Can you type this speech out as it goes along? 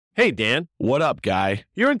Hey, Dan. What up, guy?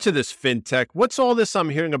 You're into this fintech. What's all this I'm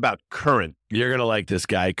hearing about Current? You're going to like this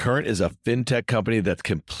guy. Current is a fintech company that's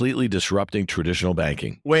completely disrupting traditional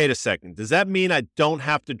banking. Wait a second. Does that mean I don't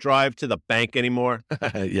have to drive to the bank anymore?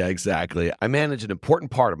 Yeah, exactly. I manage an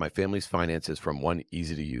important part of my family's finances from one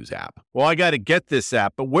easy-to-use app. Well, I got to get this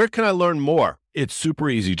app, but where can I learn more? It's super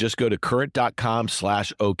easy. Just go to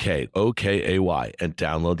current.com/OK, OKAY, and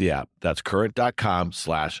download the app. That's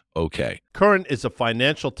current.com/OK. Current is a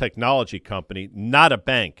financial technology company, not a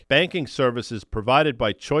bank. Banking services provided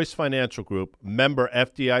by Choice Financial Group, member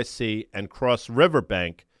FDIC, and Cross River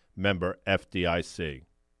Bank, member FDIC.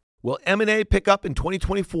 Will M&A pick up in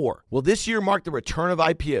 2024? Will this year mark the return of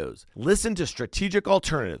IPOs? Listen to Strategic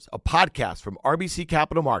Alternatives, a podcast from RBC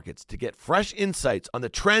Capital Markets, to get fresh insights on the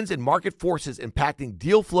trends and market forces impacting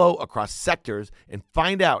deal flow across sectors and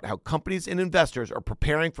find out how companies and investors are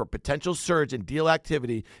preparing for potential surge in deal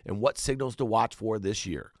activity and what signals to watch for this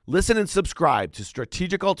year. Listen and subscribe to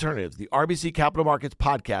Strategic Alternatives, the RBC Capital Markets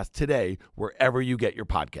podcast today, wherever you get your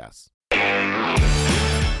podcasts.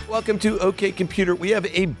 Welcome to OK Computer. We have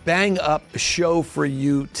a bang-up show for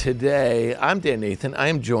you today. I'm Dan Nathan. I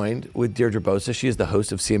am joined with Deirdre Bosa. She is the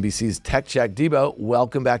host of CNBC's Tech Check. Debo,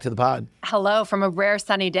 welcome back to the pod. Hello from a rare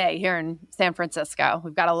sunny day here in San Francisco.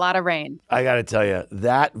 We've got a lot of rain. I got to tell you,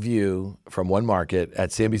 that view from One Market at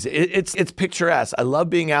CNBC, it's picturesque. I love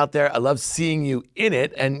being out there. I love seeing you in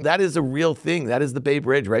it. And that is a real thing. That is the Bay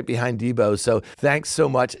Bridge right behind Debo. So thanks so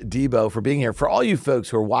much, Debo, for being here. For all you folks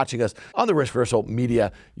who are watching us on the Reversal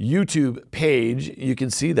Media YouTube page, you can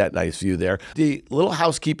see that nice view there. The little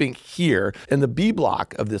housekeeping here in the B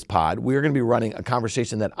block of this pod, we're going to be running a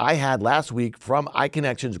conversation that I had last week from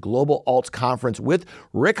iConnection's Global Alts Conference with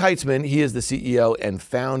Rick Heitzmann. He is the CEO and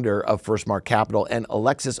founder of FirstMark's Capital, and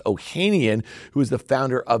Alexis Ohanian, who is the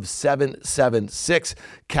founder of 776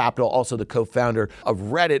 Capital, also the co-founder of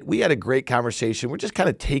Reddit. We had a great conversation. We're just kind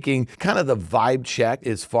of taking the vibe check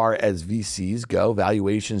as far as VCs go,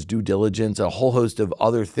 valuations, due diligence, a whole host of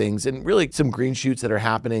other things, and really some green shoots that are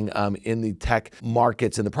happening in the tech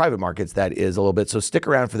markets and the private markets, that is, a little bit. So stick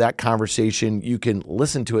around for that conversation. You can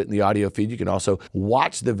listen to it in the audio feed. You can also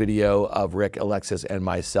watch the video of Rick, Alexis, and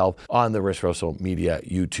myself on the Reversal Media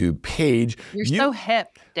YouTube page. You're so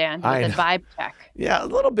hip, Dan, with the vibe check. Yeah, a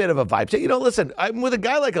little bit of a vibe check. You know, listen, I'm with a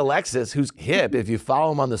guy like Alexis who's hip. If you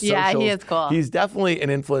follow him on the socials, yeah, he is cool. He's definitely an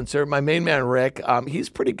influencer. My main man, Rick, he's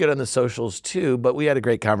pretty good on the socials too, but we had a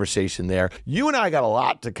great conversation there. You and I got a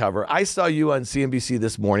lot to cover. I saw you on CNBC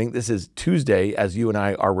this morning. This is Tuesday as you and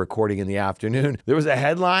I are recording in the afternoon. There was a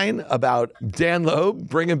headline about Dan Loeb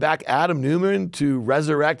bringing back Adam Neumann to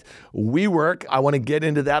resurrect WeWork. I want to get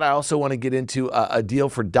into that. I also want to get into a deal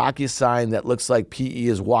for DocuSign that looks like PE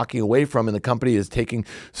is walking away from, and the company is taking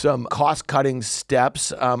some cost-cutting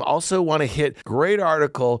steps. Also want to hit great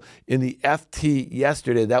article in the FT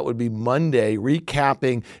yesterday. That would be Monday,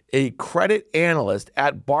 recapping a credit analyst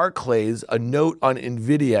at Barclays, a note on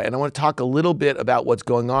Nvidia. And I want to talk a little bit about what's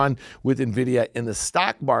going on with Nvidia in the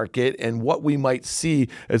stock market and what we might see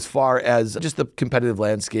as far as just the competitive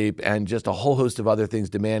landscape and just a whole host of other things,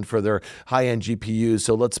 demand for their high-end GPUs.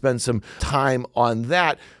 So let's spend some time on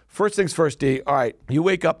that. First things first, D. All right, you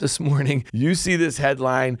wake up this morning, you see this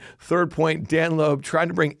headline, third point, Dan Loeb trying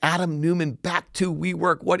to bring Adam Neumann back to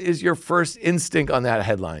WeWork. What is your first instinct on that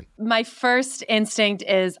headline? My first instinct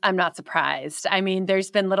is I'm not surprised. I mean,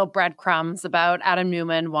 there's been little breadcrumbs about Adam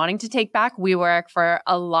Neumann wanting to take back WeWork for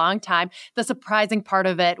a long time. The surprising part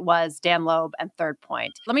of it was Dan Loeb and Third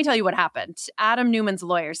Point. Let me tell you what happened. Adam Neumann's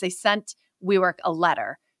lawyers, they sent WeWork a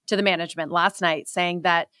letter to the management last night saying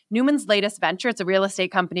that Neumann's latest venture, it's a real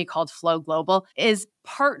estate company called Flow Global, is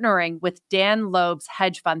partnering with Dan Loeb's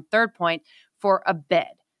hedge fund Third Point for a bid.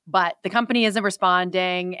 But the company isn't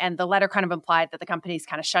responding, and the letter kind of implied that the company's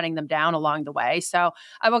kind of shutting them down along the way. So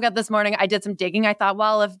I woke up this morning, I did some digging. I thought,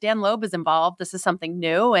 well, if Dan Loeb is involved, this is something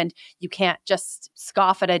new, and you can't just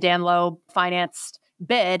scoff at a Dan Loeb financed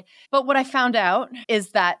bid. But what I found out is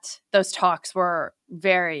that those talks were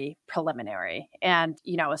very preliminary. And,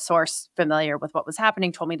 a source familiar with what was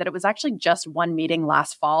happening told me that it was actually just one meeting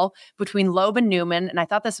last fall between Loeb and Neumann. And I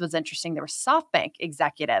thought this was interesting. There were SoftBank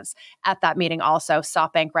executives at that meeting also.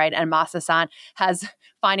 SoftBank, right? And Masa-san has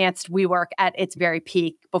financed WeWork at its very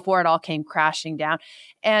peak before it all came crashing down.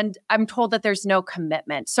 And I'm told that there's no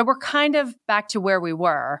commitment. So we're kind of back to where we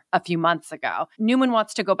were a few months ago. Neumann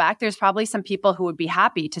wants to go back. There's probably some people who would be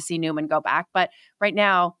happy to see Neumann go back. But right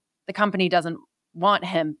now, the company doesn't want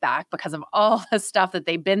him back because of all the stuff that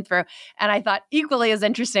they've been through. And I thought equally as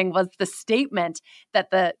interesting was the statement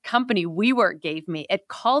that the company WeWork gave me. It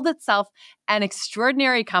called itself an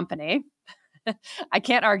extraordinary company. I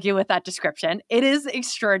can't argue with that description. It is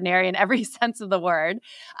extraordinary in every sense of the word.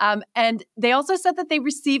 And they also said that they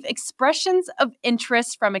receive expressions of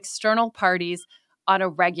interest from external parties on a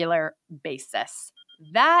regular basis.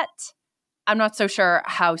 That I'm not so sure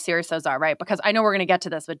how serious those are, right? Because I know we're going to get to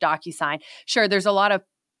this with DocuSign. Sure, there's a lot of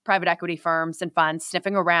private equity firms and funds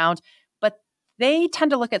sniffing around, but they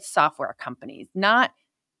tend to look at software companies, not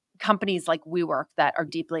companies like WeWork that are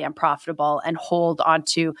deeply unprofitable and hold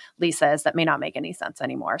onto leases that may not make any sense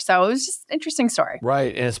anymore. So it was just an interesting story.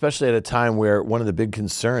 Right. And especially at a time where one of the big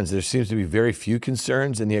concerns, there seems to be very few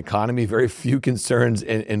concerns in the economy, very few concerns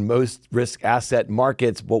in most risk asset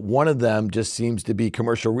markets, but one of them just seems to be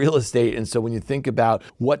commercial real estate. And so when you think about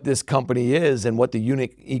what this company is and what the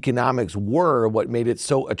unit economics were, what made it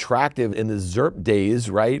so attractive in the ZIRP days,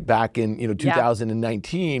 right, back in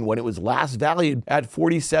 2019, when it was last valued at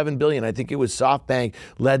 $47 billion. I think it was SoftBank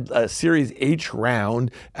led a Series H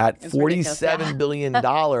round at $47 billion.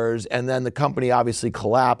 And then the company obviously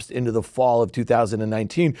collapsed into the fall of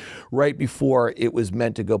 2019, right before it was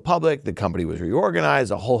meant to go public. The company was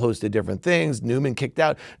reorganized, a whole host of different things. Newman kicked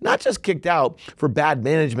out, not just kicked out for bad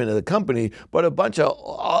management of the company, but a bunch of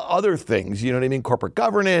other things, you know what I mean? Corporate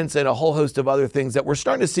governance and a whole host of other things that we're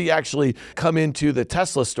starting to see actually come into the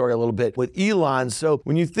Tesla story a little bit with Elon. So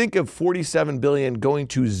when you think of $47 billion going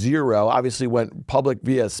to zero, obviously went public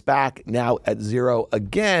via SPAC, now at zero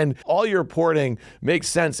again. All your reporting makes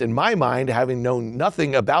sense in my mind, having known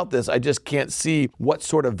nothing about this. I just can't see what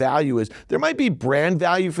sort of value is. There might be brand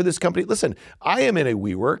value for this company. Listen, I am in a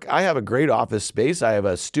WeWork. I have a great office space. I have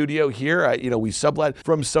a studio here. We sublet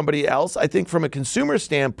from somebody else. I think from a consumer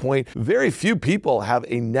standpoint, very few people have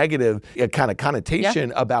a negative kind of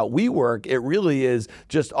connotation about WeWork. It really is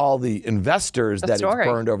just all the investors that it's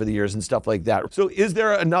burned over the years and stuff like that. So is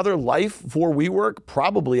there another life for WeWork?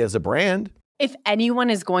 Probably as a brand. If anyone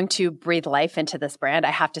is going to breathe life into this brand,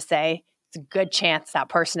 I have to say it's a good chance that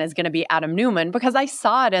person is going to be Adam Newman, because I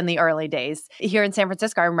saw it in the early days here in San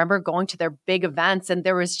Francisco. I remember going to their big events and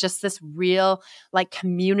there was just this real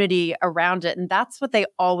community around it. And that's what they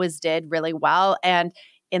always did really well. And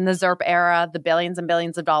in the ZIRP era, the billions and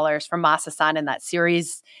billions of dollars from Masa-san in that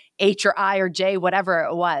Series H or I or J, whatever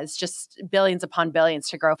it was, just billions upon billions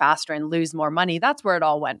to grow faster and lose more money. That's where it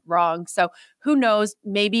all went wrong. So who knows?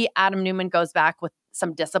 Maybe Adam Newman goes back with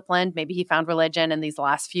some discipline. Maybe he found religion in these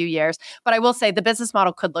last few years. But I will say the business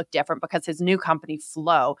model could look different because his new company,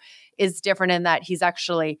 Flow, is different in that he's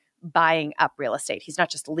actually buying up real estate. He's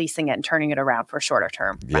not just leasing it and turning it around for shorter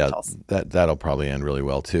term rentals. That'll probably end really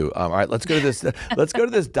well too. All right, let's go to this. Let's go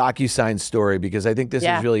to this DocuSign story, because I think this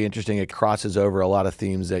is really interesting. It crosses over a lot of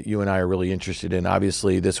themes that you and I are really interested in.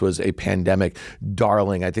 Obviously, this was a pandemic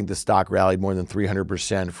darling. I think the stock rallied more than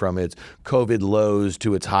 300% from its COVID lows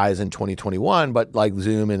to its highs in 2021. But like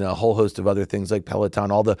Zoom and a whole host of other things like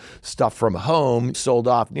Peloton, all the stuff from home sold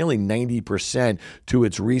off nearly 90% to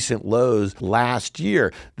its recent lows last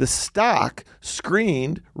year. The stock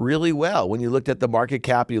screened really well. When you looked at the market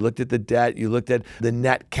cap, you looked at the debt, you looked at the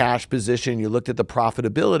net cash position, you looked at the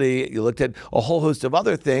profitability, you looked at a whole host of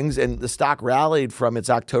other things, and the stock rallied from its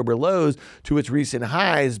October lows to its recent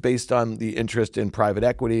highs based on the interest in private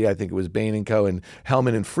equity. I think it was Bain & Co. and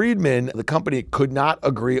Hellman and Friedman. The company could not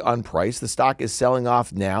agree on price. The stock is selling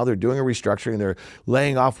off now. They're doing a restructuring. They're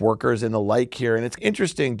laying off workers and the like here. And it's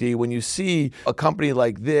interesting, Dee, when you see a company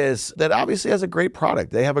like this that obviously has a great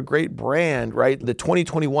product. They have a great brand, right? The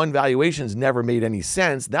 2021 valuations never made any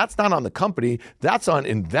sense. That's not on the company. That's on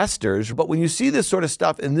investors. But when you see this sort of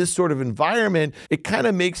stuff in this sort of environment, it kind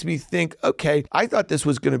of makes me think, okay, I thought this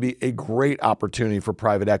was going to be a great opportunity for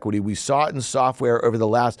private equity. We saw it in software over the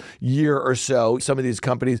last year or so. Some of these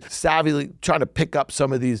companies savvily trying to pick up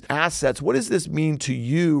some of these assets. What does this mean to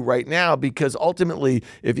you right now? Because ultimately,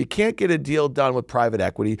 if you can't get a deal done with private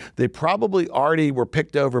equity, they probably already were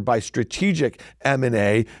picked over by strategic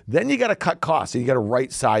M&A. Then you got to cut costs and you got to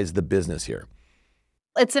right size the business here.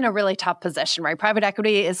 It's in a really tough position, right? Private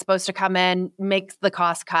equity is supposed to come in, make the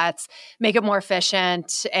cost cuts, make it more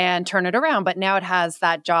efficient and turn it around. But now it has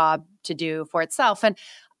that job to do for itself. And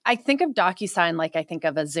I think of DocuSign like I think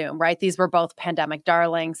of a Zoom, right? These were both pandemic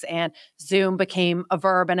darlings, and Zoom became a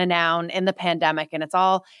verb and a noun in the pandemic, and it's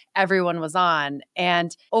all everyone was on.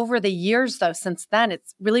 And over the years, though, since then,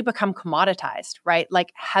 it's really become commoditized, right?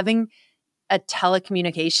 Like having a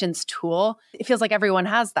telecommunications tool, it feels like everyone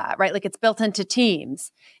has that, right? Like it's built into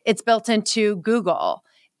Teams, it's built into Google.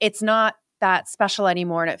 It's not that special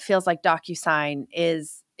anymore. And it feels like DocuSign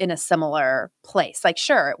is in a similar place. Like,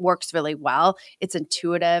 sure, it works really well. It's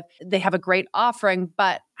intuitive. They have a great offering,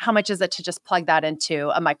 but how much is it to just plug that into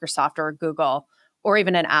a Microsoft or a Google or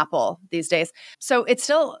even an Apple these days? So it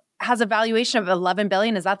still has a valuation of $11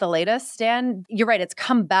 billion. Is that the latest, Dan? You're right. It's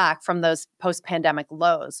come back from those post-pandemic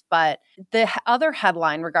lows. But the other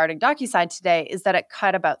headline regarding DocuSign today is that it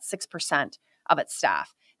cut about 6% of its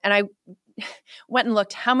staff. And I went and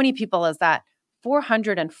looked, how many people is that?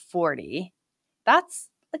 440. That's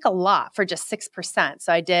like a lot for just 6%.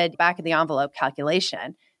 So I did back of the envelope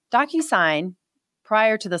calculation. DocuSign,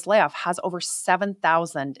 prior to this layoff, has over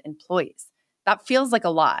 7,000 employees. That feels like a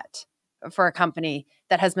lot for a company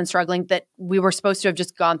that has been struggling, that we were supposed to have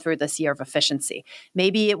just gone through this year of efficiency.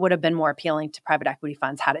 Maybe it would have been more appealing to private equity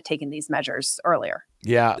funds had it taken these measures earlier.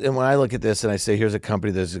 Yeah. And when I look at this and I say, here's a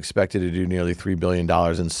company that's expected to do nearly $3 billion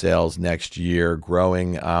in sales next year,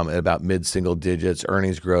 growing at about mid-single digits,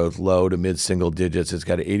 earnings growth, low to mid-single digits. It's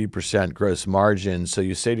got an 80% gross margin. So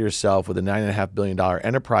you say to yourself, with a $9.5 billion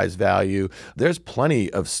enterprise value, there's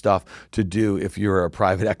plenty of stuff to do if you're a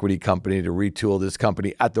private equity company to retool this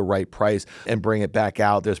company at the right price and bring it back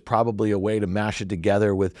out. There's probably a way to mash it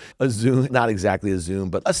together with a Zoom, not exactly a Zoom,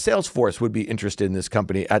 but a Salesforce would be interested in this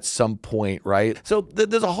company at some point, right? So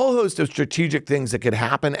there's a whole host of strategic things that could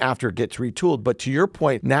happen after it gets retooled. But to your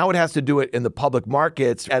point, now it has to do it in the public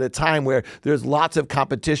markets at a time where there's lots of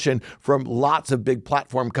competition from lots of big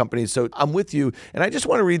platform companies. So I'm with you. And I just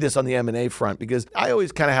want to read this on the M&A front, because I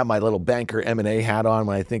always kind of have my little banker M&A hat on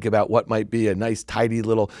when I think about what might be a nice, tidy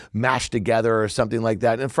little mash together or something like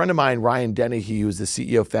that. And a friend of mine, Ryan Dennehy, who's the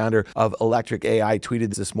CEO founder of Electric AI,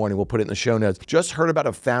 tweeted this morning. We'll put it in the show notes. Just heard about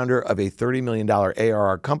a founder of a $30 million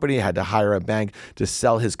ARR company, had to hire a bank to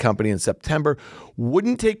sell his company in September,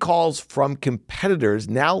 wouldn't take calls from competitors,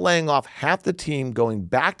 now laying off half the team, going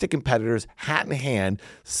back to competitors, hat in hand.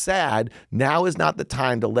 Sad. Now is not the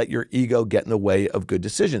time to let your ego get in the way of good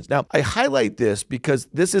decisions. Now, I highlight this because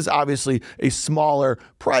this is obviously a smaller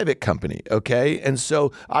private company, okay? And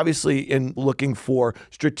so obviously in looking for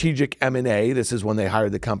strategic M&A, this is when they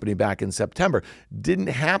hired the company back in September, didn't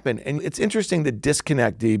happen. And it's interesting the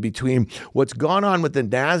disconnect, D, between what's gone on with the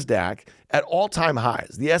NASDAQ at all-time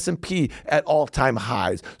highs, the S&P at all-time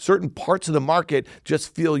highs. Certain parts of the market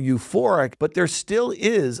just feel euphoric, but there still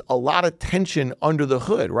is a lot of tension under the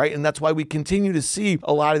hood, right? And that's why we continue to see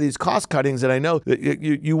a lot of these cost cuttings. And I know that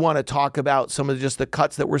you want to talk about some of just the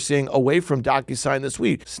cuts that we're seeing away from DocuSign this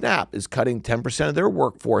week. Snap is cutting 10% of their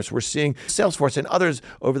workforce. We're seeing Salesforce and others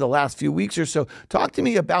over the last few weeks or so. Talk to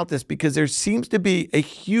me about this, because there seems to be a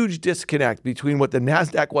huge disconnect between what the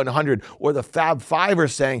NASDAQ 100 or the Fab 5 are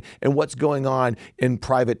saying and what's going on in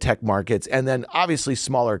private tech markets, and then obviously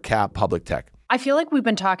smaller cap public tech. I feel like we've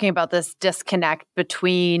been talking about this disconnect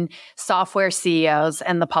between software CEOs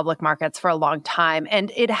and the public markets for a long time.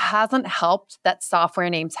 And it hasn't helped that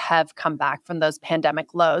software names have come back from those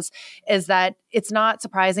pandemic lows, is that it's not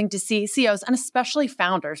surprising to see CEOs, and especially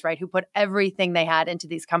founders, right, who put everything they had into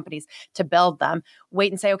these companies to build them,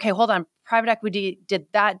 wait and say, okay, hold on, private equity did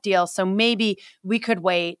that deal, so maybe we could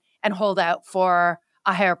wait and hold out for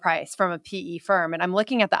a higher price from a PE firm. And I'm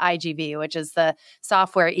looking at the IGV, which is the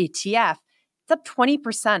software ETF. It's up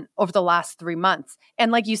 20% over the last 3 months.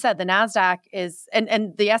 And like you said, the NASDAQ is,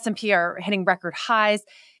 and the S&P are hitting record highs.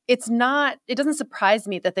 It doesn't surprise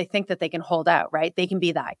me that they think that they can hold out, right? They can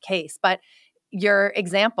be that case. But your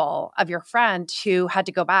example of your friend who had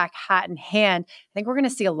to go back hat in hand, I think we're going to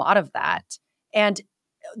see a lot of that. And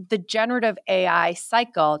the generative AI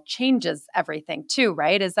cycle changes everything too,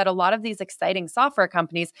 right? Is that a lot of these exciting software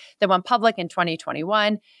companies that went public in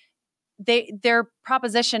 2021, their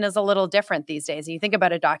proposition is a little different these days. And you think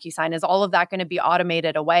about a DocuSign, is all of that going to be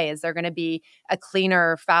automated away? Is there going to be a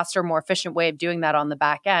cleaner, faster, more efficient way of doing that on the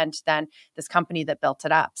back end than this company that built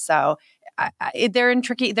it up? So they're in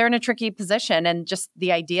a tricky position. And just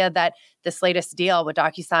the idea that this latest deal with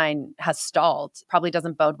DocuSign has stalled probably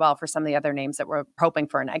doesn't bode well for some of the other names that we're hoping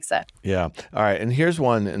for an exit. Yeah. All right. And here's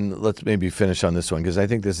one, and let's maybe finish on this one, because I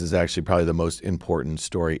think this is actually probably the most important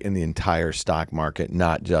story in the entire stock market,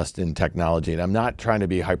 not just in technology. And I'm not trying to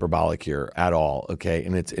be hyperbolic here at all, okay?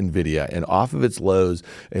 And it's Nvidia. And off of its lows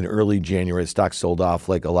in early January, the stock sold off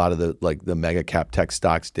like a lot of the mega cap tech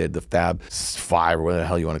stocks did, the Fab 5, or whatever the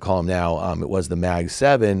hell you want to call them now. It was the Mag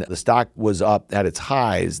 7. The stock was up at its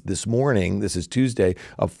highs this morning. This is Tuesday,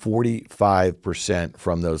 up 45%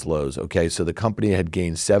 from those lows. Okay, so the company had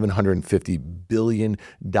gained $750 billion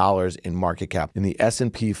in market cap. In the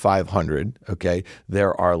S&P 500, okay,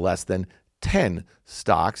 there are less than 10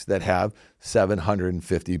 stocks that have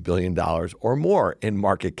 $750 billion or more in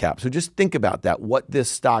market cap. So just think about that, what this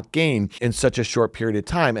stock gained in such a short period of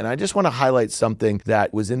time. And I just want to highlight something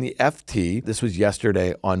that was in the FT. This was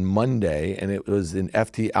yesterday on Monday, and it was in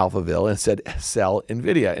FT Alphaville, and it said, sell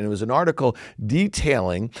Nvidia. And it was an article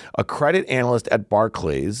detailing a credit analyst at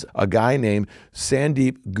Barclays, a guy named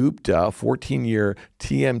Sandeep Gupta, a 14-year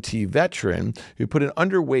TMT veteran, who put an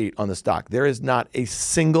underweight on the stock. There is not a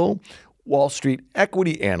single Wall Street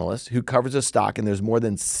equity analyst who covers a stock, and there's more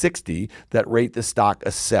than 60 that rate the stock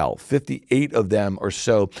a sell. 58 of them or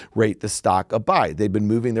so rate the stock a buy. They've been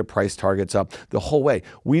moving their price targets up the whole way.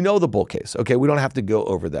 We know the bull case, okay? We don't have to go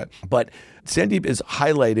over that. But Sandeep is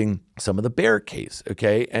highlighting some of the bear case,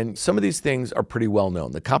 okay? And some of these things are pretty well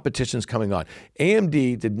known. The competition's coming on.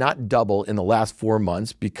 AMD did not double in the last 4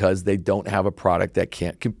 months because they don't have a product that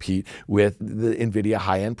can't compete with the Nvidia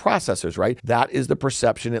high-end processors, right? That is the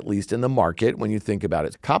perception, at least in the market, when you think about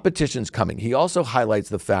it. Competition's coming. He also highlights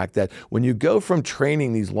the fact that when you go from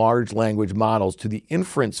training these large language models to the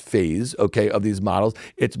inference phase, okay, of these models,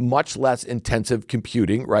 it's much less intensive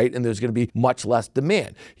computing, right? And there's going to be much less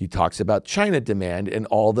demand. He talks about China demand and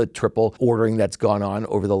all the triple ordering that's gone on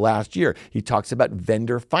over the last year. He talks about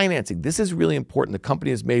vendor financing. This is really important. The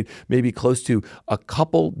company has made maybe close to a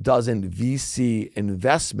couple dozen VC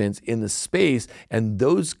investments in the space, and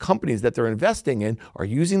those companies that they're investing in are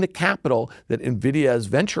using the capital that Nvidia's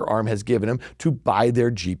venture arm has given them to buy their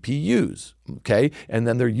GPUs. Okay, and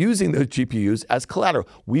then they're using those GPUs as collateral.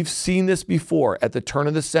 We've seen this before at the turn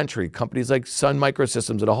of the century. Companies like Sun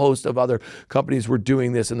Microsystems and a host of other companies were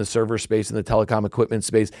doing this in the server space and the telecom equipment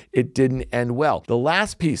space. It didn't end well. The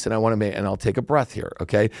last piece, and I want to make, and I'll take a breath here,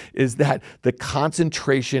 okay, is that the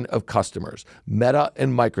concentration of customers. Meta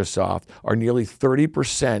and Microsoft are nearly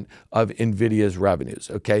 30% of Nvidia's revenues,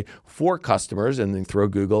 okay? 4 customers, and then throw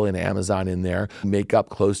Google and Amazon in there, make up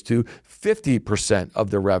close to 50% of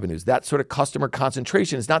their revenues. That sort of customer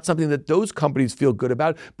concentration is not something that those companies feel good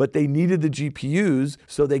about, but they needed the GPUs,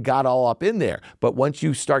 so they got all up in there. But once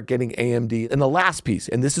you start getting AMD, and the last piece,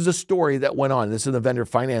 and this is a story that went on, this is the vendor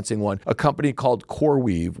financing one, a company called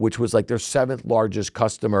CoreWeave, which was like their 7th largest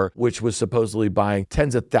customer, which was supposedly buying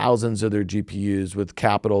tens of thousands of their GPUs with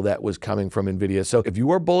capital that was coming from Nvidia. So if you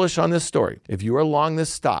are bullish on this story, if you are long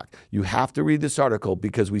this stock, you have to read this article,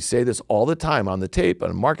 because we say this all the time on the tape, on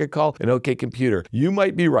a market call, and OK Computer. You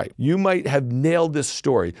might be right. You might have nailed this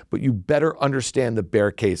story, but you better understand the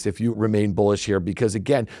bear case if you remain bullish here, because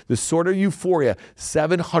again, the sort of euphoria,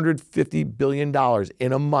 $750 billion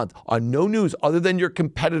in a month on no news other than your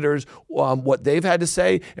competitors, what they've had to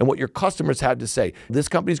say and what your customers had to say. This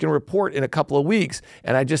company's going to report in a couple of weeks,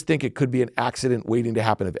 and I just think it could be an accident waiting to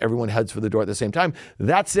happen if everyone heads for the door at the same time.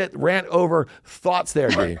 That's it. Rant over. Thoughts there,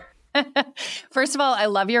 Dee? First of all, I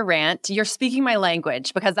love your rant. You're speaking my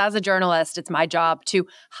language, because as a journalist, it's my job to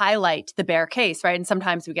highlight the bear case, right? And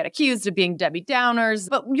sometimes we get accused of being Debbie Downers,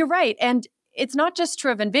 but you're right. And it's not just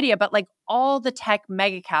true of Nvidia, but like all the tech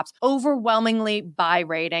mega caps, overwhelmingly buy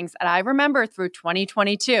ratings. And I remember through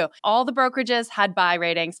 2022, all the brokerages had buy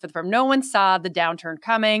ratings for the firm. No one saw the downturn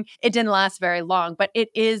coming. It didn't last very long, but it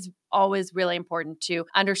is always really important to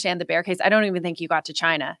understand the bear case. I don't even think you got to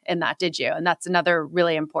China in that, did you? And that's another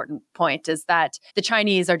really important point, is that the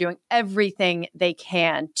Chinese are doing everything they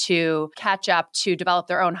can to catch up, to develop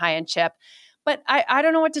their own high-end chip. But I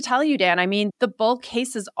don't know what to tell you, Dan. I mean, the bull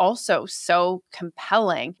case is also so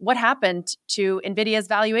compelling. What happened to Nvidia's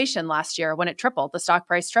valuation last year when it tripled? The stock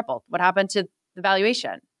price tripled. What happened to the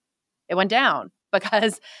valuation? It went down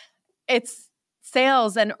because its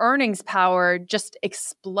sales and earnings power just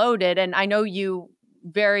exploded. And I know you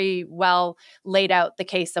very well laid out the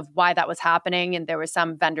case of why that was happening, and there was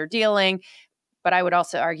some vendor dealing. But I would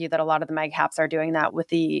also argue that a lot of the mega caps are doing that with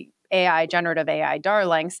the generative AI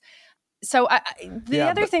darlings. So the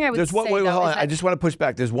other thing I would say, hold on. I just want to push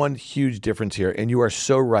back. There's one huge difference here, and you are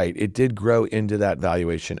so right. It did grow into that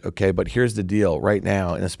valuation, okay? But here's the deal right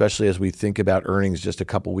now, and especially as we think about earnings just a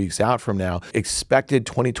couple weeks out from now, expected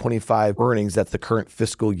 2025 earnings, that's the current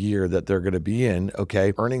fiscal year that they're going to be in,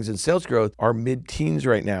 okay? Earnings and sales growth are mid-teens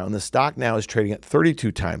right now, and the stock now is trading at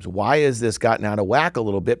 32 times. Why has this gotten out of whack a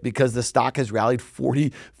little bit? Because the stock has rallied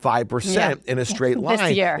 45% in a straight line.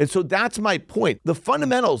 This year. And so that's my point. The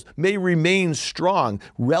fundamentals may remain strong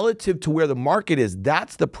relative to where the market is.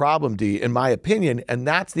 That's the problem, D, in my opinion, and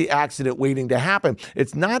that's the accident waiting to happen.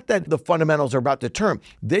 It's not that the fundamentals are about to turn.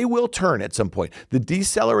 They will turn at some point. The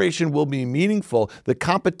deceleration will be meaningful. The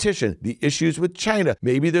competition, the issues with China,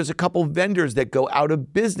 maybe there's a couple vendors that go out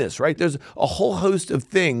of business, right? There's a whole host of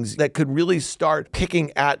things that could really start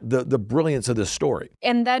picking at the brilliance of the story.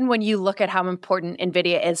 And then when you look at how important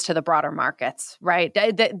Nvidia is to the broader markets, right,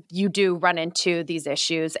 that you do run into these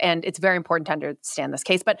issues, and it's very important to understand this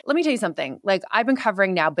case. But let me tell you something. Like, I've been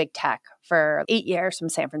covering now big tech for 8 years from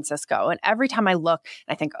San Francisco. And every time I look,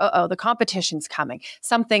 I think, the competition's coming.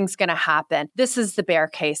 Something's going to happen. This is the bear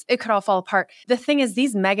case. It could all fall apart. The thing is,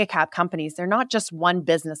 these mega cap companies, they're not just one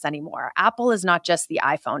business anymore. Apple is not just the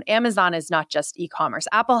iPhone. Amazon is not just e-commerce.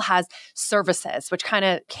 Apple has services, which kind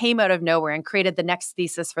of came out of nowhere and created the next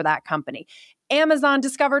thesis for that company. Amazon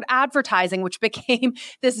discovered advertising, which became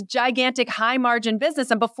this gigantic high margin business.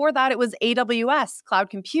 And before that, it was AWS, cloud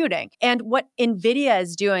computing. And what Nvidia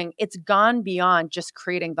is doing, it's gone beyond just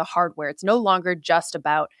creating the hardware. It's no longer just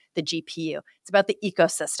about the GPU. It's about the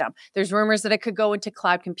ecosystem. There's rumors that it could go into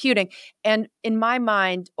cloud computing. And in my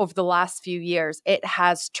mind, over the last few years, it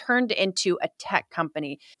has turned into a tech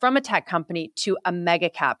company, from a tech company to a mega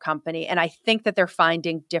cap company. And I think that they're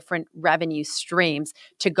finding different revenue streams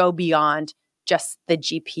to go beyond just the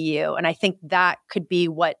GPU. And I think that could be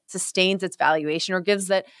what sustains its valuation or gives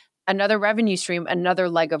it another revenue stream, another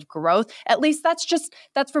leg of growth. At least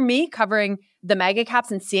that's for me, covering the mega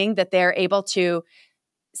caps and seeing that they're able to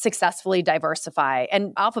successfully diversify.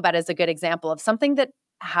 And Alphabet is a good example of something that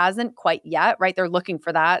hasn't quite yet, right? They're looking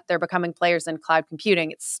for that. They're becoming players in cloud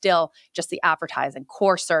computing. It's still just the advertising,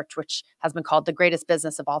 core search, which has been called the greatest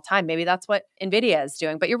business of all time. Maybe that's what Nvidia is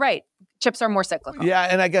doing. But you're right. Chips are more cyclical. Yeah,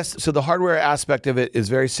 and I guess, so the hardware aspect of it is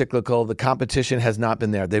very cyclical. The competition has not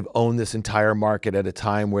been there. They've owned this entire market at a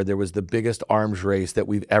time where there was the biggest arms race that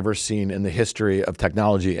we've ever seen in the history of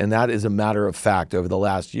technology. And that is a matter of fact over the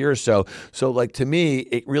last year or so. So like, to me,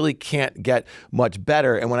 it really can't get much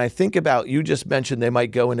better. And when I think about, you just mentioned they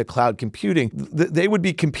might go into cloud computing, they would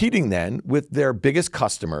be competing then with their biggest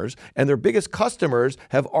customers. And their biggest customers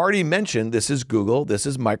have already mentioned, this is Google, this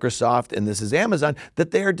is Microsoft, and this is Amazon,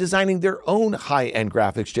 that they are designing their own high-end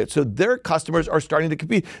graphics chips. So their customers are starting to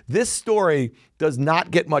compete. This story does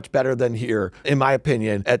not get much better than here, in my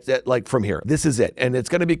opinion, like from here. This is it. And it's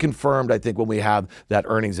going to be confirmed, I think, when we have that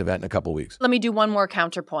earnings event in a couple of weeks. Let me do one more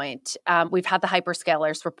counterpoint. We've had the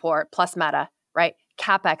hyperscalers report, plus Meta, right?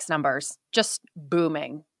 CapEx numbers just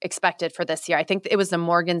booming expected for this year. I think it was the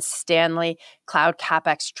Morgan Stanley Cloud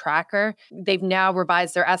CapEx tracker. They've now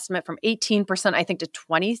revised their estimate from 18%, I think, to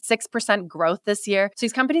 26% growth this year. So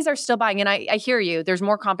these companies are still buying. And I hear you, there's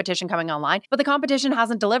more competition coming online, but the competition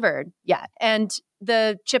hasn't delivered yet. And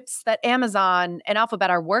the chips that Amazon and Alphabet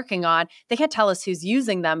are working on, they can't tell us who's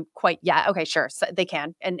using them quite yet. Okay, sure, so they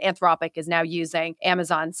can. And Anthropic is now using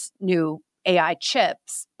Amazon's new AI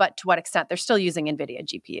chips, but to what extent? They're still using NVIDIA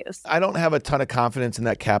GPUs. I don't have a ton of confidence in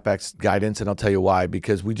that CapEx guidance, and I'll tell you why,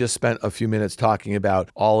 because we just spent a few minutes talking about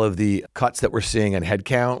all of the cuts that we're seeing on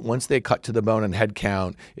headcount. Once they cut to the bone on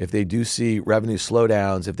headcount, if they do see revenue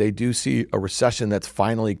slowdowns, if they do see a recession that's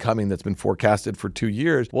finally coming that's been forecasted for 2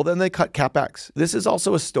 years, well, then they cut CapEx. This is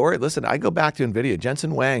also a story. Listen, I go back to NVIDIA. Jensen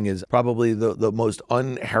Huang is probably the most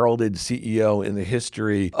unheralded CEO in the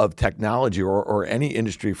history of technology or any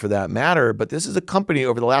industry for that matter. But this is a company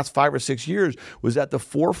over the last 5 or 6 years was at the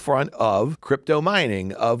forefront of crypto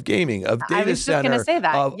mining, of gaming, of data center,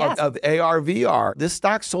 of AR, VR. This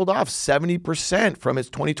stock sold off 70% from its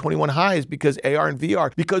 2021 highs because AR and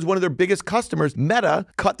VR, because one of their biggest customers, Meta,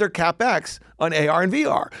 cut their CapEx on AR and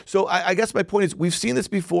VR. So I guess my point is, we've seen this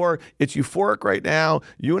before. It's euphoric right now.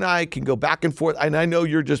 You and I can go back and forth. And I know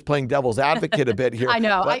you're just playing devil's advocate a bit here. I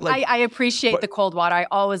know. I appreciate the cold water. I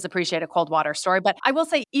always appreciate a cold water story. But I will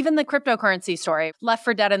say, even the cryptocurrency story, left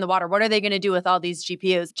for dead in the water. What are they going to do with all these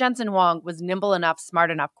GPUs? Jensen Huang was nimble enough,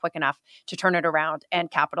 smart enough, quick enough to turn it around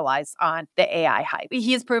and capitalize on the AI hype.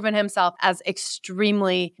 He has proven himself as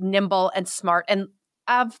extremely nimble and smart and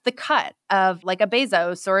of the cut of like a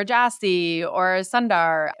Bezos or a Jassy or a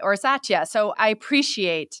Sundar or a Satya. So I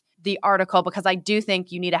appreciate the article because I do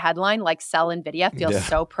think you need a headline like "Sell Nvidia" feels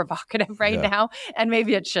so provocative right now, and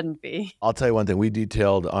maybe it shouldn't be. I'll tell you one thing. We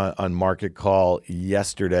detailed on Market Call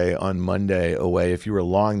yesterday, on Monday, a way if you were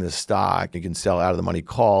long this stock, you can sell out of the money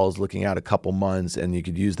calls looking out a couple months, and you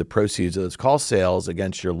could use the proceeds of those call sales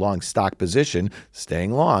against your long stock position,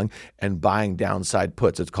 staying long, and buying downside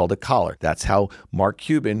puts. It's called a collar. That's how Mark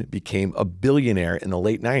Cuban became a billionaire in the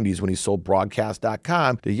late 90s when he sold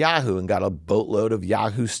broadcast.com to Yahoo and got a boatload of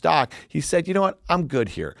Yahoo stock stock, he said, you know what, I'm good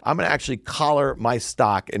here. I'm going to actually collar my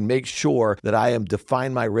stock and make sure that I am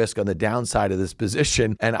define my risk on the downside of this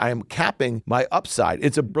position, and I am capping my upside.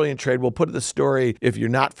 It's a brilliant trade. We'll put the story, if you're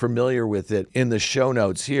not familiar with it, in the show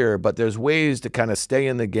notes here, but there's ways to kind of stay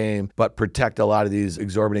in the game, but protect a lot of these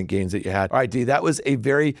exorbitant gains that you had. All right, Dee, that was a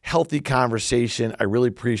very healthy conversation. I really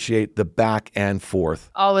appreciate the back and forth.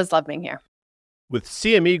 Always love being here. With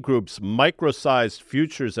CME Group's micro-sized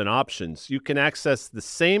futures and options, you can access the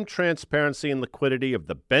same transparency and liquidity of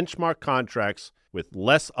the benchmark contracts with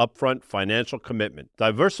less upfront financial commitment.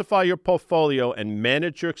 Diversify your portfolio and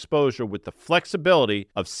manage your exposure with the flexibility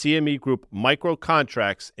of CME Group micro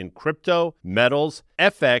contracts in crypto, metals,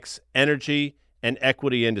 FX, energy, and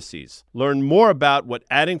equity indices. Learn more about what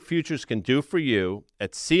adding futures can do for you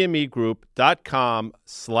at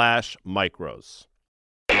cmegroup.com/micros.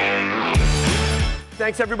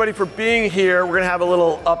 Thanks, everybody, for being here. We're going to have a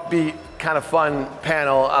little upbeat, kind of fun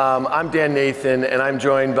panel. I'm Dan Nathan, and I'm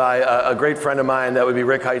joined by a great friend of mine. That would be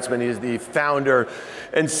Rick Heitzmann. He's the founder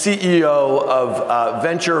and CEO of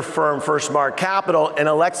venture firm FirstMark's Capital, and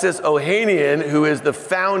Alexis Ohanian, who is the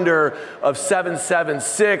founder of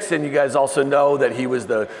 776. And you guys also know that he was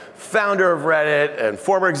the founder of Reddit and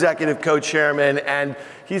former executive co-chairman. And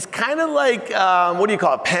he's kind of like, what do you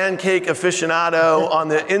call it, pancake aficionado on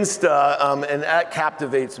the Insta, and that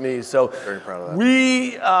captivates me. So very proud of that.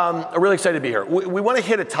 We are really excited to be here. We want to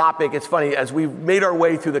hit a topic. It's funny, as we've made our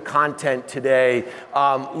way through the content today,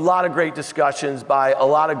 a lot of great discussions by a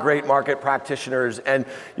lot of great market practitioners. And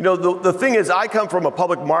you know, the thing is, I come from a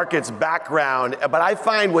public markets background, but I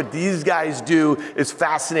find what these guys do is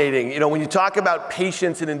fascinating. You know, when you talk about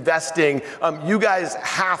patience in investing, you guys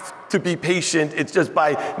have to be patient. It's just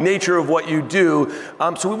by nature of what you do.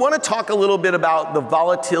 So we want to talk a little bit about the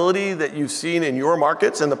volatility that you've seen in your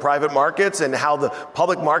markets and the private markets, and how the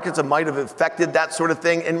public markets might have affected that sort of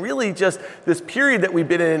thing. And really just this period that we've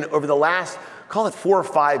been in over the last, call it 4 or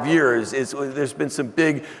 5 years, there's been some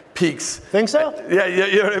big peaks. Think so? Yeah,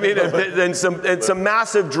 you know what I mean? and some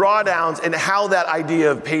massive drawdowns, and how that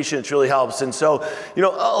idea of patience really helps. And so, you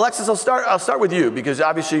know, Alexis, I'll start with you, because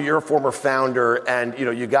obviously you're a former founder, and you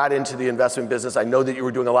know, you got into the investment business. I know that you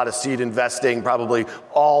were doing a lot of seed investing probably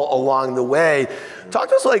all along the way. Talk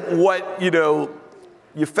to us like what, you know,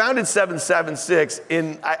 you founded 776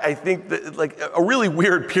 in, I think, like a really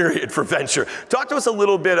weird period for venture. Talk to us a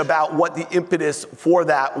little bit about what the impetus for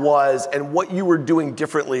that was, and what you were doing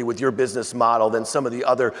differently with your business model than some of the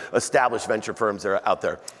other established venture firms that are out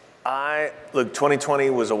there. Look, 2020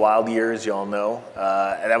 was a wild year, as you all know.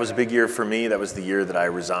 And that was a big year for me. That was the year that I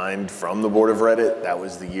resigned from the board of Reddit. That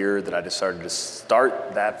was the year that I decided to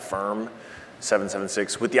start that firm,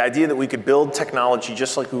 776, with the idea that we could build technology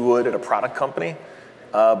just like we would at a product company,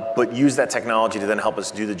 but use that technology to then help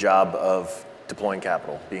us do the job of deploying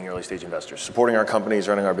capital, being early stage investors, supporting our companies,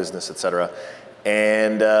 running our business, et cetera.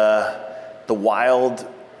 And the wild,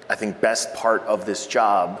 I think, best part of this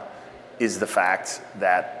job is the fact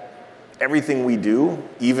that everything we do,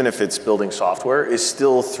 even if it's building software, is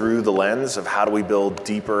still through the lens of how do we build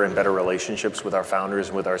deeper and better relationships with our founders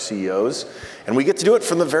and with our CEOs. And we get to do it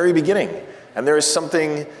from the very beginning. And there is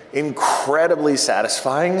something incredibly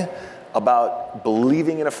satisfying about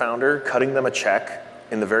believing in a founder, cutting them a check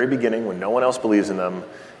in the very beginning when no one else believes in them,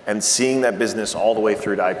 and seeing that business all the way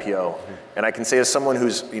through to IPO. And I can say, as someone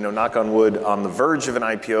who's, you know, knock on wood, on the verge of an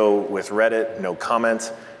IPO with Reddit, no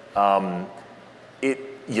comment,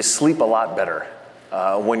 you sleep a lot better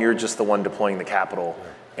when you're just the one deploying the capital.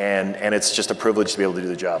 And it's just a privilege to be able to do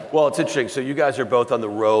the job. Well, it's interesting. So you guys are both on the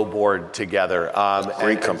Row board together.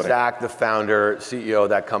 Great company. Zach, the founder, CEO of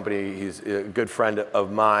that company, he's a good friend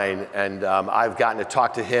of mine. And I've gotten to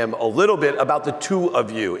talk to him a little bit about the two of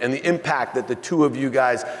you and the impact that the two of you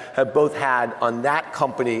guys have both had on that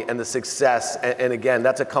company and the success. And again,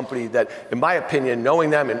 that's a company that, in my opinion, knowing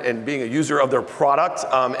them and being a user of their product,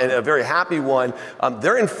 and a very happy one,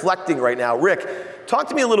 they're inflecting right now. Rick, talk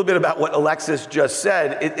to me a little bit about what Alexis just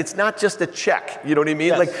said. It's not just a check, you know what I mean?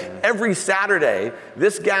 Yes. Like every Saturday,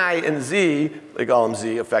 this guy and Z, they call him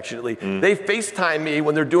Z affectionately, they FaceTime me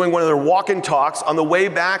when they're doing one of their walk-in talks on the way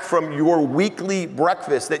back from your weekly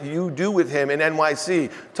breakfast that you do with him in NYC.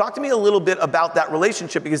 Talk to me a little bit about that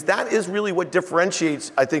relationship, because that is really what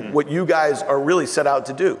differentiates, I think, what you guys are really set out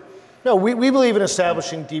to do. No, we believe in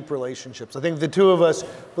establishing deep relationships. I think the two of us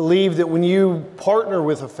believe that when you partner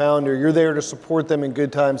with a founder, you're there to support them in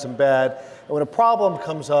good times and bad. And when a problem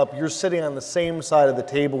comes up, you're sitting on the same side of the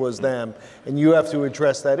table as them, and you have to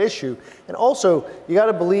address that issue. And also, you got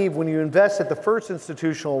to believe when you invest at the first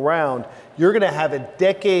institutional round, you're going to have a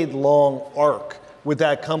decade-long arc with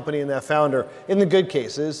that company and that founder in the good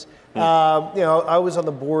cases. I was on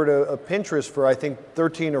the board of Pinterest for I think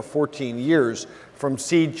 13 or 14 years, from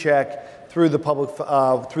seed check through the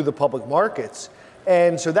public markets.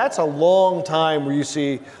 And so that's a long time where you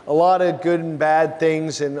see a lot of good and bad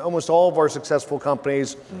things, and almost all of our successful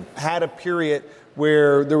companies had a period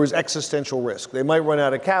where there was existential risk. They might run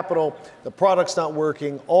out of capital, the product's not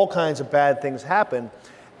working, all kinds of bad things happen.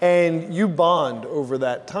 And you bond over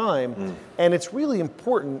that time. And it's really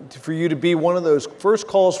important for you to be one of those first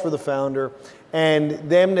calls for the founder and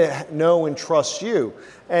them to know and trust you.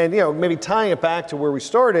 And maybe tying it back to where we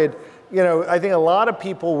started, I think a lot of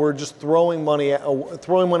people were just throwing money at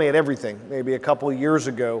everything maybe a couple of years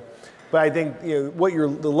ago. But I think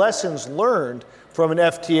the lessons learned from an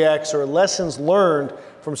FTX or lessons learned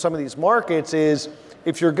from some of these markets is,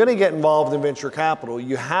 if you're going to get involved in venture capital,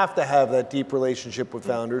 you have to have that deep relationship with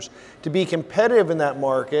founders to be competitive in that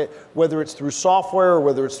market, whether it's through software or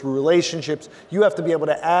whether it's through relationships. You have to be able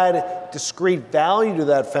to add discrete value to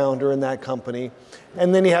that founder and that company.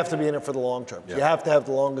 And then you have to be in it for the long term. Yeah. You have to have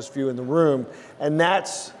the longest view in the room. And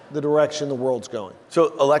that's the direction the world's going.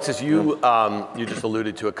 So Alexis, you just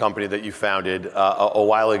alluded to a company that you founded a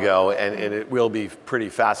while ago, and it will be pretty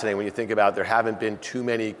fascinating when you think about there haven't been too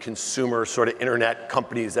many consumer sort of internet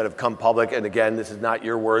companies that have come public. And again, this is not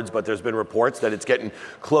your words, but there's been reports that it's getting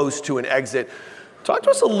close to an exit. Talk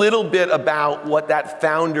to us a little bit about what that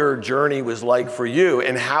founder journey was like for you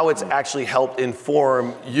and how it's actually helped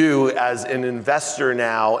inform you as an investor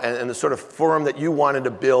now, and the sort of firm that you wanted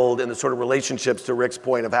to build, and the sort of relationships, to Rick's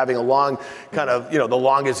point, of having a long kind of, the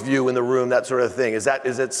longest view in the room, that sort of thing. Is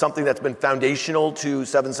it something that's been foundational to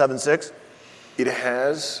 776? It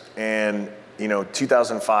has. And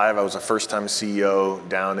 2005, I was a first-time CEO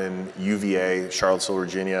down in UVA, Charlottesville,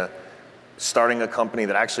 Virginia, starting a company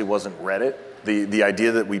that actually wasn't Reddit. The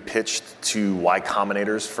idea that we pitched to Y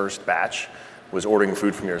Combinator's first batch was ordering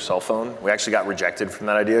food from your cell phone. We actually got rejected from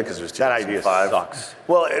that idea because it was 2005. That idea sucks.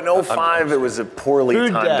 Well, in 2005, it was a poorly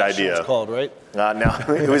timed idea. It's called, right? No,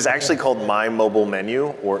 it was actually called My Mobile Menu,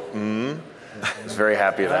 or I was very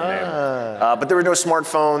happy with that name. But there were no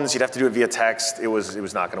smartphones. You'd have to do it via text. It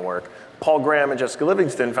was not going to work. Paul Graham and Jessica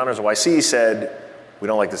Livingston, founders of YC, said, we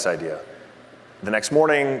don't like this idea. The next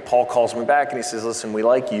morning, Paul calls me back and he says, listen, we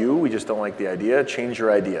like you, we just don't like the idea, change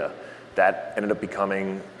your idea. That ended up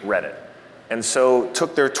becoming Reddit. And so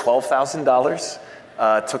took their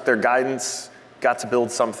 $12,000, took their guidance, got to build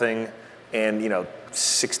something, and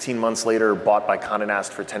 16 months later, bought by Condé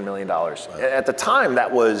Nast for $10 million. Wow. At the time,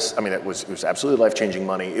 it was absolutely life-changing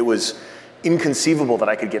money. It was inconceivable that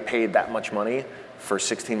I could get paid that much money for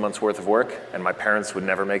 16 months worth of work, and my parents would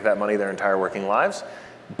never make that money their entire working lives.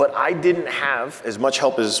 But I didn't have as much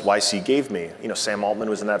help as YC gave me. Sam Altman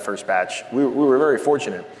was in that first batch. We were very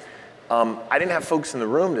fortunate. I didn't have folks in the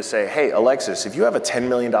room to say, hey, Alexis, if you have a $10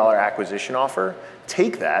 million acquisition offer,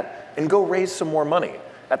 take that and go raise some more money.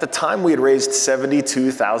 At the time, we had raised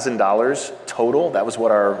 $72,000 total. That was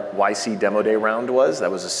what our YC demo day round was.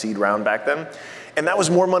 That was a seed round back then. And that was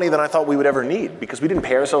more money than I thought we would ever need, because we didn't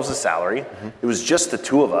pay ourselves a salary. It was just the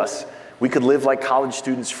two of us. We could live like college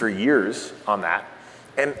students for years on that.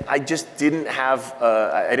 And I just didn't have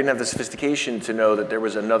the sophistication to know that there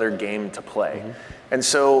was another game to play. And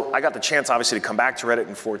so I got the chance, obviously, to come back to Reddit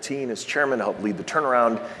in 2014 as chairman to help lead the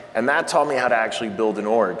turnaround. And that taught me how to actually build an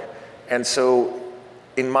org. And so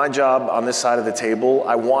in my job on this side of the table,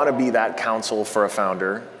 I want to be that counsel for a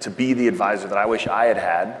founder, to be the advisor that I wish I had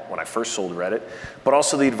had when I first sold Reddit, but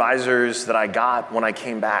also the advisors that I got when I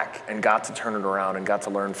came back and got to turn it around and got to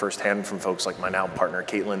learn firsthand from folks like my now partner,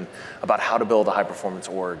 Caitlin, about how to build a high-performance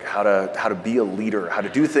org, how to be a leader, how to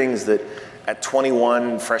do things that at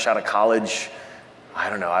 21, fresh out of college,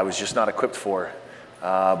 I was just not equipped for.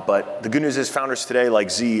 But the good news is founders today,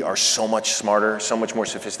 like Z, are so much smarter, so much more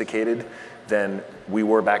sophisticated than we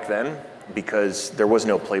were back then, because there was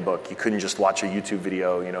no playbook. You couldn't just watch a YouTube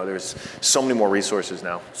video. There's so many more resources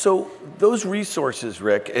now. So those resources,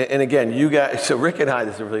 Rick, and again, you guys, so Rick and I,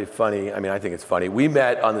 this is really funny. I think it's funny. We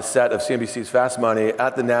met on the set of CNBC's Fast Money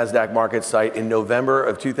at the NASDAQ market site in November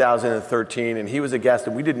of 2013, and he was a guest,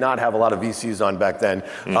 and we did not have a lot of VCs on back then.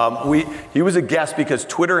 He was a guest because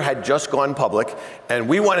Twitter had just gone public, and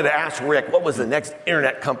we wanted to ask Rick, what was the next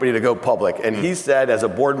internet company to go public? And he said, as a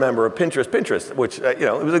board member of Pinterest, which, it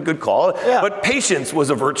was a good call. but patience was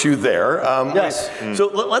a virtue there. Yes. So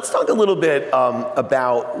let's talk a little bit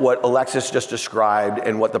about what Alexis just described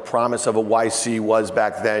and what the promise of a YC was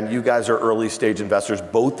back then. You guys are early stage investors,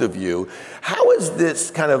 both of you. How is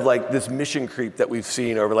this kind of like this mission creep that we've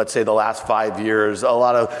seen over, let's say, the last 5 years? A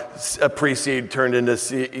lot of pre-seed turned into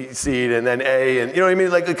seed and then A, and you know what I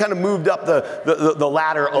mean? Like it kind of moved up the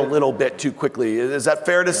ladder a little bit too quickly. Is that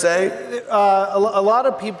fair to say? A lot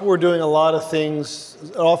of people were doing a lot of things,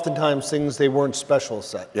 oftentimes things they weren't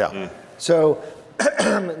specialists at. Yeah. So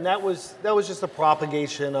and that was just a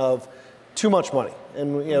propagation of too much money.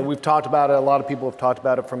 And you know, we've talked about it, a lot of people have talked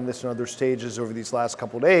about it from this and other stages over these last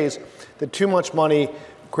couple of days, that too much money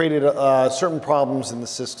created certain problems in the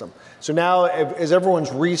system. So now, as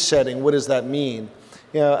everyone's resetting, what does that mean?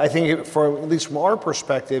 You know, I think at least from our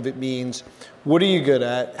perspective, it means, what are you good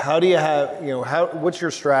at? How do you have, what's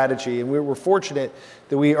your strategy? And we're fortunate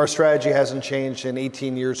that our strategy hasn't changed in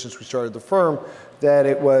 18 years since we started the firm, that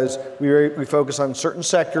it was, we focus on certain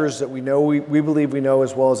sectors that we know, we believe we know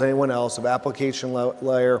as well as anyone else, of application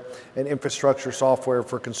layer and infrastructure software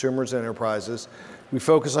for consumers and enterprises. We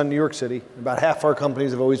focus on New York City. About half our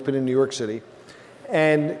companies have always been in New York City.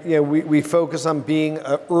 And we focus on being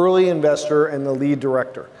an early investor and the lead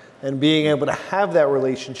director, and being able to have that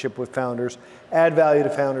relationship with founders, add value to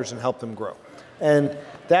founders, and help them grow. And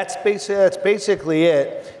that's basically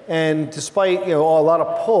it. And despite a lot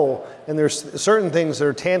of pull, and there's certain things that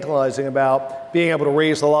are tantalizing about being able to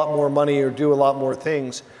raise a lot more money or do a lot more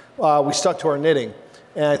things, we stuck to our knitting.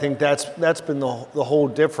 And I think that's been the whole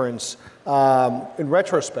difference in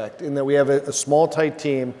retrospect, in that we have a small, tight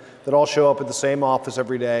team that all show up at the same office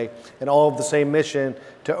every day and all have the same mission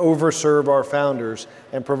to overserve our founders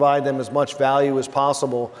and provide them as much value as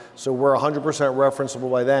possible, so we're 100%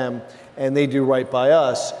 referenceable by them and they do right by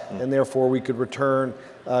us, and therefore we could return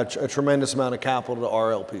a tremendous amount of capital to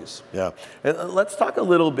our LPs. Yeah, and let's talk a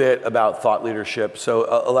little bit about thought leadership. So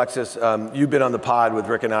Alexis, you've been on the pod with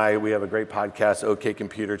Rick and I. We have a great podcast, OK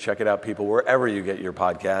Computer. Check it out, people, wherever you get your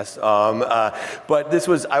podcasts. But this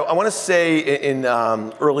was, I want to say, in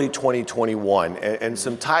early 2021, and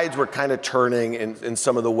some tides were kind of turning in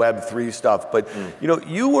some of the Web3 stuff. But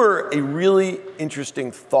you were a really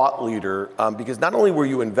interesting thought leader, because not only were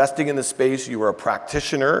you investing in the space, you were a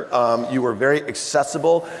practitioner, you were very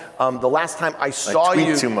accessible. The last time I saw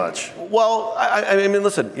you, too much. Well, I mean,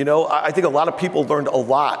 listen. I think a lot of people learned a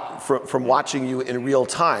lot from watching you in real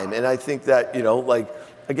time, and I think that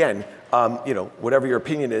again, whatever your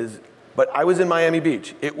opinion is. But I was in Miami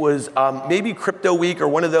Beach. It was maybe Crypto Week or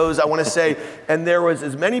one of those, I want to say, and there was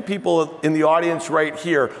as many people in the audience right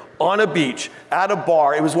here on a beach, at a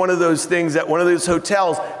bar. It was one of those things at one of those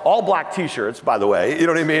hotels, all black t-shirts, by the way. You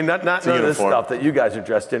know what I mean? Not none of this stuff that you guys are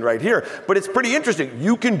dressed in right here. But it's pretty interesting.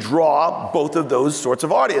 You can draw both of those sorts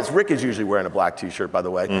of audience. Rick is usually wearing a black t-shirt, by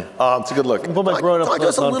the way. It's a good look. Talk to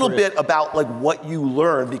us a little bit about what you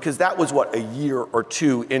learned, because that was a year or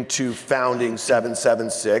two into founding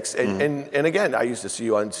 776. And again, I used to see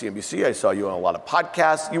you on CNBC. I saw you on a lot of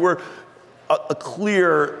podcasts. You were a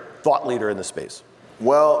clear thought leader in the space.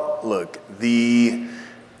 Well, look,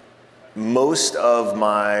 most of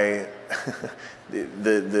my,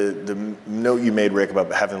 the note you made, Rick,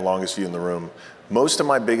 about having the longest view in the room, most of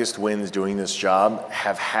my biggest wins doing this job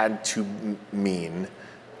have had to mean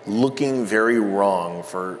looking very wrong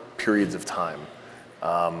for periods of time.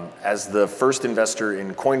 As the first investor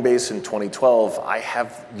in Coinbase in 2012, I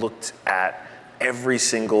have looked at every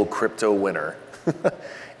single crypto winner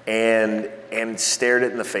and stared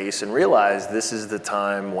it in the face and realized this is the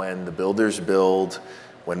time when the builders build,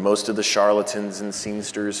 when most of the charlatans and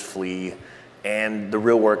scenesters flee, and the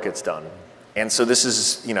real work gets done. And so this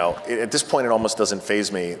is, at this point it almost doesn't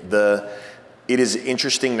faze me. It is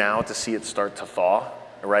interesting now to see it start to thaw,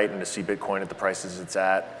 right? And to see Bitcoin at the prices it's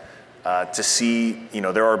at. To see,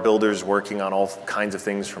 there are builders working on all kinds of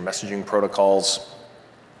things, from messaging protocols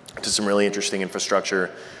to some really interesting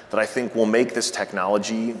infrastructure that I think will make this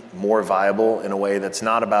technology more viable in a way that's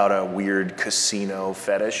not about a weird casino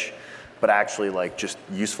fetish, but actually just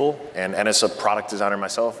useful. And as a product designer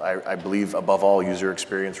myself, I believe above all, user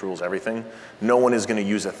experience rules everything. No one is going to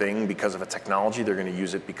use a thing because of a technology. They're going to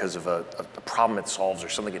use it because of a problem it solves or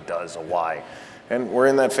something it does, a why. And we're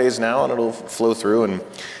in that phase now, and it'll flow through. And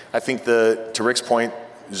I think to Rick's point,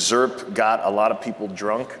 ZERP got a lot of people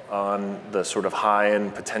drunk on the sort of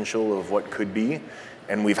high-end potential of what could be.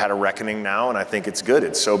 And we've had a reckoning now, and I think it's good.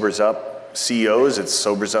 It sobers up CEOs, it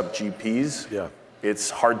sobers up GPs. Yeah.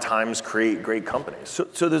 It's hard times create great companies.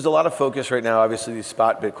 So there's a lot of focus right now. Obviously, these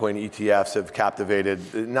spot Bitcoin ETFs have captivated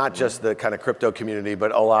not just the kind of crypto community,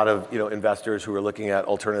 but a lot of investors who are looking at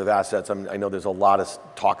alternative assets. I know there's a lot of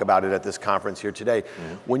talk about it at this conference here today.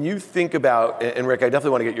 When you think about, and Rick, I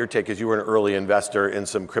definitely want to get your take because you were an early investor in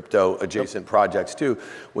some crypto adjacent projects too.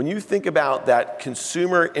 When you think about that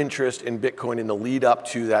consumer interest in Bitcoin in the lead up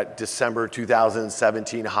to that December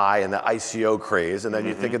 2017 high and the ICO craze, and then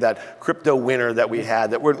you think of that crypto winter that we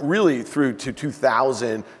had that went really through to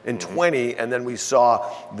 2020, and then we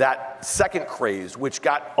saw that second craze, which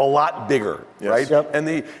got a lot bigger, right? Yep.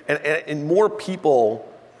 And more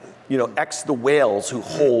people, X the whales who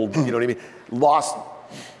hold, lost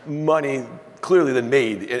money clearly than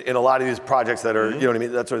made in a lot of these projects that are,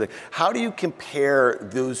 that sort of thing. How do you compare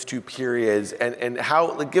those two periods and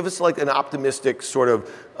how, give us like an optimistic sort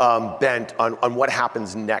of bent on what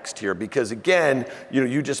happens next here? Because again,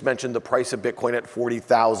 you just mentioned the price of Bitcoin at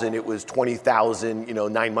 40,000, it was 20,000,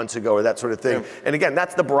 9 months ago or that sort of thing. And again,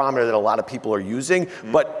 that's the barometer that a lot of people are using,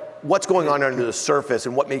 but what's going on under the surface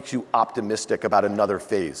and what makes you optimistic about another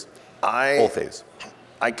phase, full phase?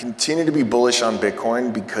 I continue to be bullish on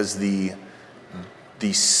Bitcoin because the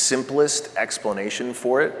simplest explanation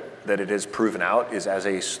for it that it has proven out is as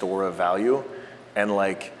a store of value. And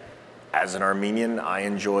as an Armenian, I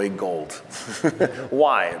enjoy gold.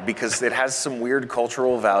 Why? Because it has some weird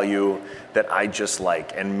cultural value that I just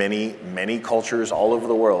like. And many, many cultures all over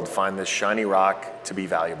the world find this shiny rock to be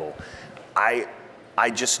valuable. I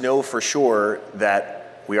just know for sure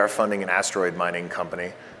that we are funding an asteroid mining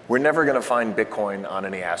company. We're never gonna find Bitcoin on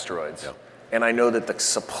any asteroids. Yeah. And I know that the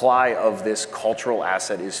supply of this cultural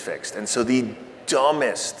asset is fixed. And so the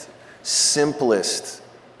dumbest, simplest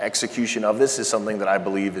execution of this is something that I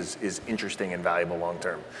believe is interesting and valuable long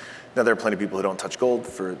term. Now, there are plenty of people who don't touch gold.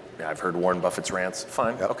 I've heard Warren Buffett's rants.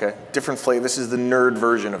 Fine, okay. Different flavor. This is the nerd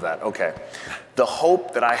version of that. Okay. The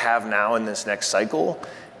hope that I have now in this next cycle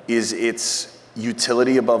is its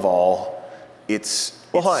utility above all.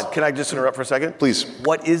 Well, hold on. Can I just interrupt for a second? Please.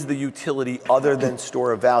 What is the utility other than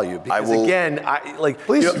store of value? Because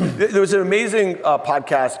Please. There was an amazing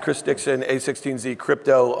podcast, Chris Dixon, A16Z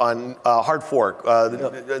Crypto on Hard Fork,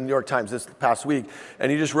 the New York Times this past week,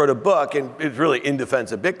 and he just wrote a book, and it's really in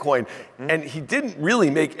defense of Bitcoin, and he didn't really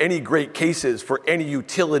make any great cases for any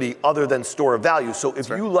utility other than store of value. So if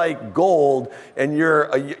you like gold and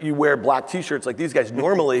you wear black t-shirts like these guys,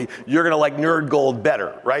 normally you're gonna like nerd gold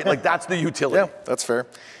better, right? Like that's the utility. Yeah, that's fair.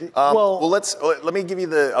 Let me give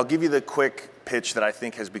you I'll give you the quick pitch that I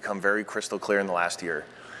think has become very crystal clear in the last year.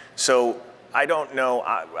 So I don't know,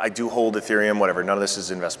 I do hold Ethereum, whatever, none of this is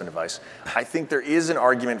investment advice. I think there is an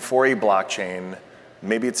argument for a blockchain.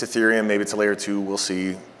 Maybe it's Ethereum, maybe it's a layer 2, we'll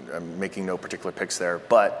see. I'm making no particular picks there.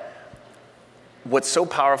 But what's so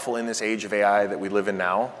powerful in this age of AI that we live in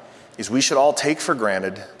now is we should all take for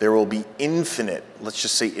granted there will be infinite, let's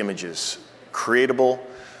just say images, creatable,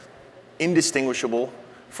 indistinguishable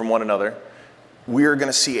from one another. We are going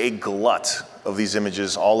to see a glut of these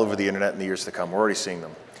images all over the internet in the years to come. We're already seeing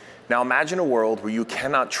them. Now imagine a world where you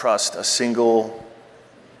cannot trust a single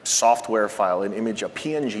software file, an image, a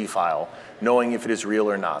PNG file, knowing if it is real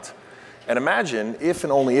or not. And imagine if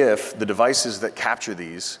and only if the devices that capture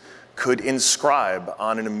these could inscribe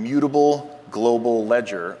on an immutable global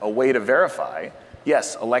ledger a way to verify,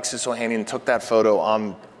 yes, Alexis Ohanian took that photo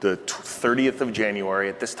on the 30th of January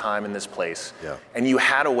at this time in this place. Yeah. And you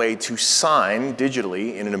had a way to sign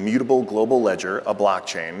digitally in an immutable global ledger, a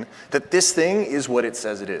blockchain, that this thing is what it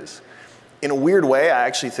says it is. In a weird way, I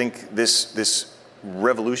actually think this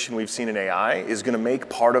revolution we've seen in AI is going to make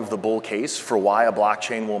part of the bull case for why a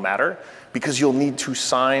blockchain will matter, because you'll need to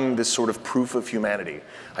sign this sort of proof of humanity.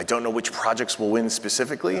 I don't know which projects will win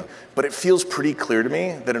specifically, but it feels pretty clear to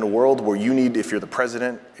me that in a world where you need, if you're the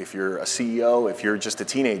president, if you're a CEO, if you're just a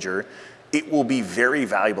teenager, it will be very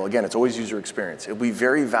valuable. Again, it's always user experience. It will be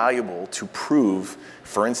very valuable to prove,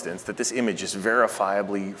 for instance, that this image is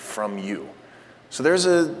verifiably from you. So there's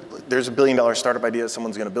a $1 billion startup idea,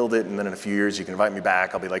 someone's gonna build it, and then in a few years you can invite me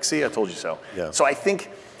back, I'll be like, see, I told you so. Yeah. So I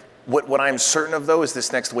think what I'm certain of though is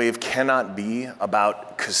this next wave cannot be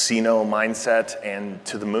about casino mindset and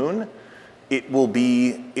to the moon. It will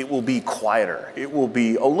be quieter. It will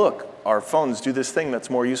be, oh look, our phones do this thing that's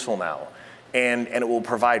more useful now. And it will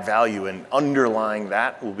provide value, and underlying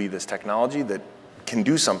that will be this technology that can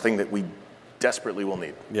do something that we desperately will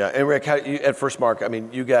need. Yeah, and Rick, at FirstMark, I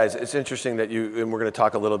mean, you guys, it's interesting that and we're going to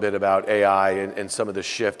talk a little bit about AI and some of the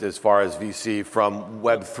shift as far as VC from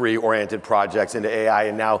Web3 oriented projects into AI,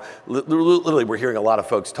 and now literally we're hearing a lot of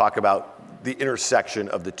folks talk about the intersection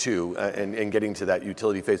of the two and getting to that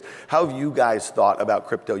utility phase. How have you guys thought about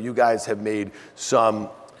crypto? You guys have made some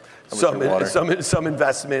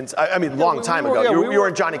investments. I mean, long time ago. You were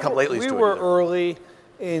in Johnny Come Lately. We were early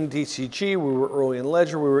in DCG. We were early in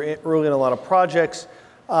Ledger. We were early in a lot of projects.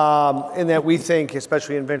 And that we think,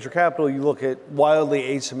 especially in venture capital, you look at wildly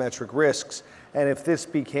asymmetric risks. And if this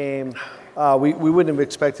became, we wouldn't have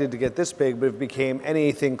expected to get this big, but if it became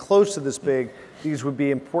anything close to this big, these would be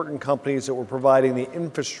important companies that were providing the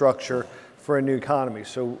infrastructure for a new economy.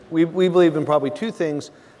 So we believe in probably two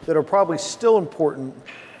things that are probably still important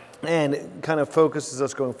and kind of focuses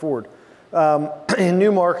us going forward. In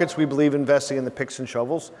new markets, we believe investing in the picks and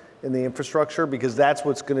shovels in the infrastructure because that's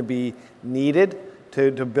what's going to be needed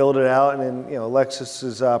to build it out. And then, Alexis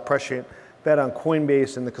is prescient bet on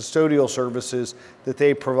Coinbase and the custodial services that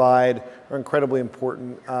they provide are incredibly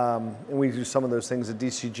important. And we do some of those things at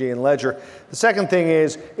DCG and Ledger. The second thing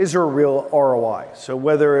is there a real ROI? So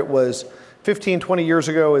whether it was 15, 20 years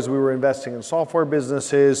ago as we were investing in software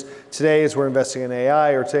businesses, today as we're investing in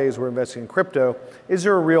AI, or today as we're investing in crypto, is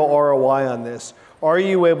there a real ROI on this? Are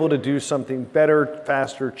you able to do something better,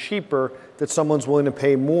 faster, cheaper that someone's willing to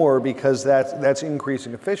pay more because that's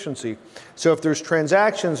increasing efficiency? So if there's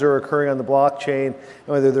transactions that are occurring on the blockchain,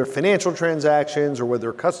 whether they're financial transactions or whether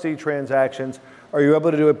they're custody transactions, are you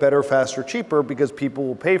able to do it better, faster, cheaper because people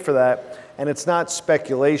will pay for that? And it's not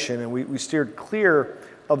speculation. And we steered clear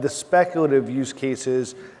of the speculative use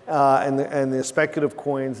cases and the speculative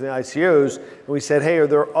coins and the ICOs. And we said, hey, are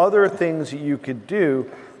there other things that you could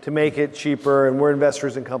do to make it cheaper? And we're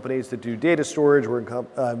investors in companies that do data storage. We're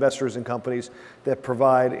investors in companies that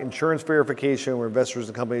provide insurance verification. We're investors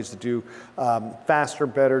in companies that do faster,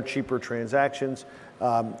 better, cheaper transactions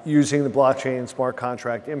using the blockchain and smart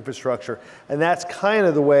contract infrastructure. And that's kind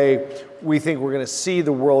of the way we think we're going to see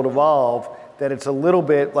the world evolve, that it's a little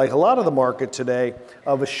bit like a lot of the market today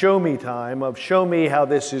of a show me time, of show me how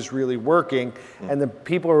this is really working. And the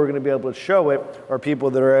people who are going to be able to show it are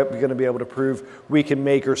people that are going to be able to prove we can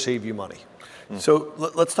make or save you money. So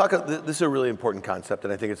let's talk, this is a really important concept,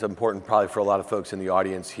 and I think it's important probably for a lot of folks in the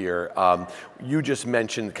audience here. You just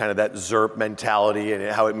mentioned kind of that ZERP mentality and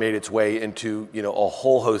how it made its way into a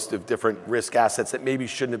whole host of different risk assets that maybe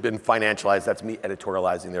shouldn't have been financialized. That's me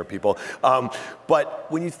editorializing there, people. But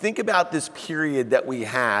when you think about this period that we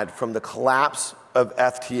had from the collapse of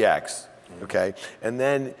FTX, okay, and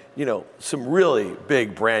then some really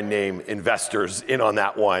big brand name investors in on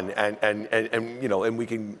that one, and we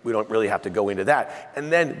don't really have to go into that,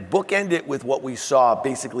 and then bookend it with what we saw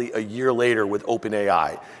basically a year later with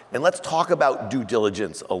OpenAI. And let's talk about due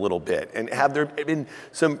diligence a little bit. And have there been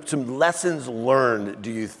some lessons learned,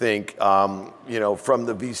 do you think, from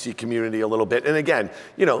the VC community a little bit? And again,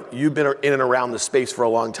 you've been in and around the space for a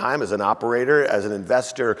long time as an operator, as an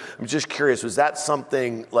investor. I'm just curious, was that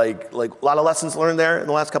something like a lot of lessons learned there in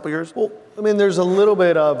the last couple of years? Well, I mean, there's a little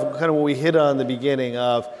bit of kind of what we hit on in the beginning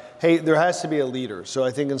of, hey, there has to be a leader. So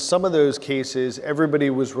I think in some of those cases, everybody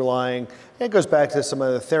was relying, and it goes back to some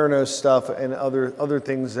of the Theranos stuff and other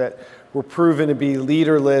things that were proven to be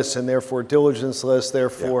leaderless and therefore diligenceless,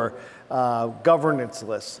 therefore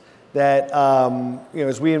governanceless. That,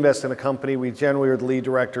 as we invest in a company, we generally are the lead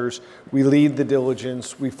directors, we lead the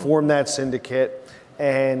diligence, we form that syndicate,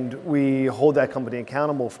 and we hold that company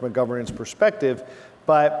accountable from a governance perspective.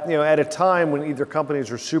 But at a time when either companies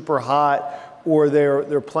are super hot or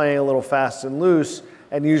they're playing a little fast and loose,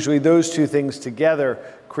 and usually those two things together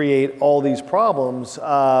create all these problems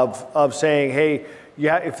of saying, hey,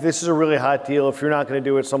 if this is a really hot deal, if you're not going to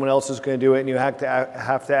do it, someone else is going to do it, and you have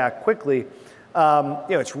to act quickly.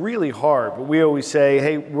 It's really hard. But we always say,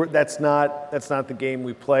 hey, that's not the game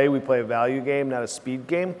we play. We play a value game, not a speed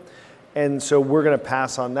game. And so we're going to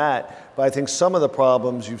pass on that. But I think some of the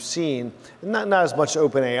problems you've seen, not as much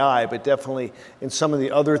OpenAI, but definitely in some of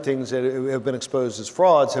the other things that have been exposed as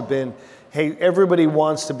frauds have been, hey, everybody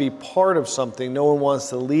wants to be part of something. No one wants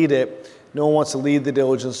to lead it. No one wants to lead the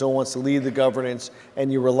diligence. No one wants to lead the governance.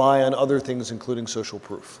 And you rely on other things, including social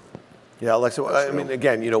proof. Yeah, Alexis, I mean,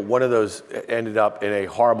 again, one of those ended up in a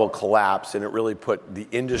horrible collapse, and it really put the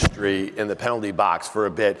industry in the penalty box for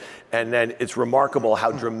a bit. And then it's remarkable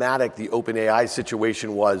how dramatic the OpenAI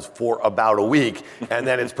situation was for about a week, and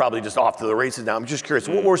then it's probably just off to the races now. I'm just curious,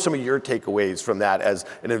 what were some of your takeaways from that as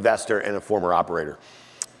an investor and a former operator?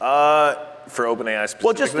 For OpenAI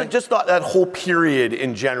specifically? Well, just thought that whole period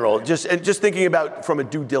in general, just thinking about from a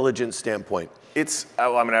due diligence standpoint. I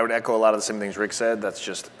would echo a lot of the same things Rick said. That's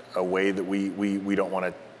just a way that we don't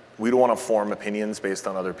want to form opinions based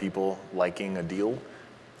on other people liking a deal.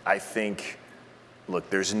 I think, look,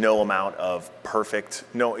 there's no amount of perfect.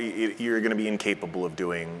 No, you're going to be incapable of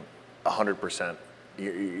doing 100%.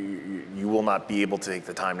 You will not be able to take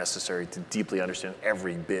the time necessary to deeply understand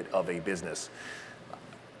every bit of a business.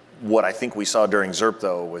 What I think we saw during ZERP,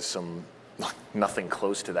 though, was nothing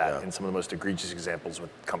close to that in some of the most egregious examples with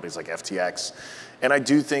companies like FTX. And I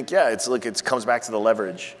do think, it comes back to the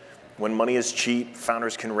leverage. When money is cheap,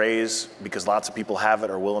 founders can raise because lots of people have it,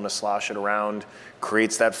 are willing to slosh it around,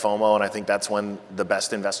 creates that FOMO, and I think that's when the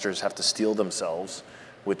best investors have to steel themselves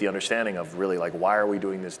with the understanding of really like, why are we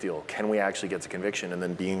doing this deal? Can we actually get to conviction? And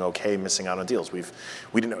then being okay missing out on deals. We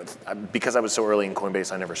didn't know, because I was so early in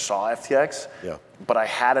Coinbase, I never saw FTX, but I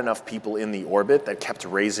had enough people in the orbit that kept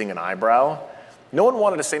raising an eyebrow. No one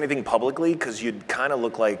wanted to say anything publicly because you'd kind of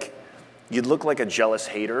look like a jealous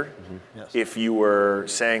hater if you were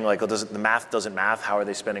saying like, oh, the math doesn't math, how are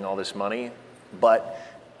they spending all this money? But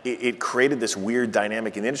it created this weird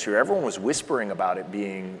dynamic in the industry where everyone was whispering about it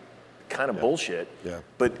being kind of bullshit,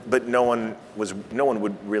 but no one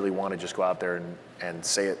would really want to just go out there and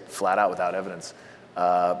say it flat out without evidence.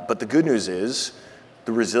 But the good news is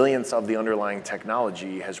the resilience of the underlying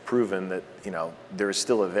technology has proven that there is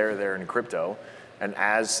still a there in crypto, and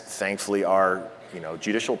as thankfully our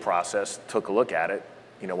judicial process took a look at it,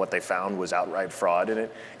 what they found was outright fraud, and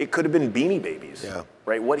it could have been Beanie Babies,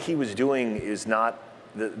 right? What he was doing is not.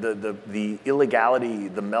 The illegality,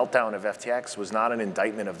 the meltdown of FTX was not an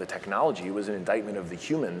indictment of the technology. It was an indictment of the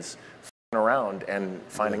humans f***ing around and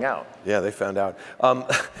finding out. Yeah, they found out.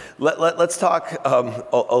 Let's talk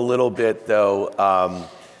a little bit, though.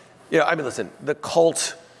 Listen, the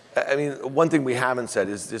cult. One thing we haven't said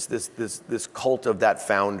is this cult of that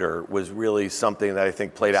founder was really something that I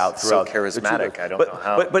think played out throughout. So charismatic. I don't know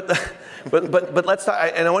how. But let's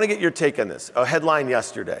talk. And I want to get your take on this. A headline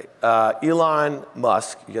yesterday: Elon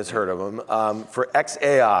Musk, you guys heard of him, for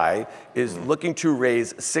XAI is looking to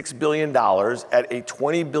raise $6 billion at a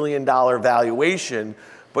 $20 billion valuation,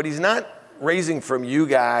 but he's not raising from you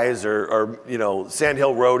guys or Sand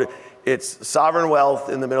Hill Road. It's sovereign wealth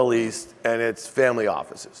in the Middle East, and it's family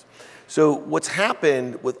offices. So what's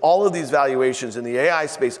happened with all of these valuations in the AI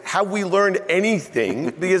space, have we learned anything?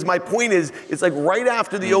 Because my point is, it's like right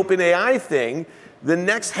after the OpenAI thing, the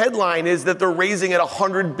next headline is that they're raising at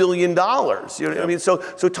 $100 billion. You know what I mean? So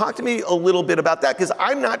talk to me a little bit about that, because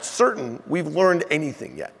I'm not certain we've learned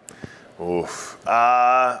anything yet. Oof.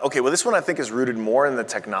 Okay, well, this one I think is rooted more in the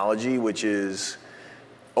technology, which is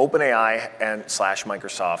OpenAI and /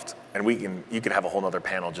 Microsoft, and you could have a whole other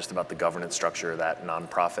panel just about the governance structure of that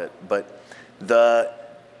nonprofit, but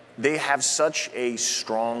they have such a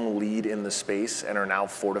strong lead in the space and are now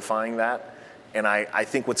fortifying that. And I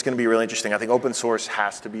think what's going to be really interesting, I think open source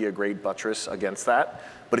has to be a great buttress against that.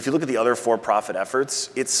 But if you look at the other for-profit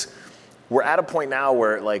efforts, we're at a point now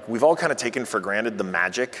where like we've all kind of taken for granted the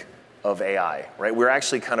magic of AI, right? We're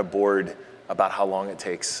actually kind of bored about how long it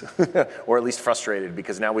takes, or at least frustrated,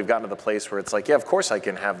 because now we've gotten to the place where it's like, yeah, of course I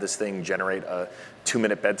can have this thing generate a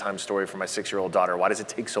 2-minute bedtime story for my 6-year-old daughter. Why does it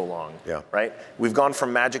take so long, right? We've gone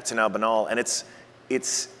from magic to now banal, and it's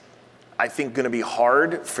I think going to be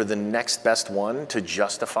hard for the next best one to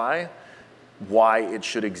justify why it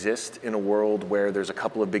should exist in a world where there's a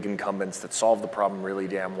couple of big incumbents that solve the problem really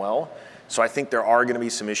damn well. So I think there are going to be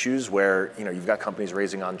some issues where you've got companies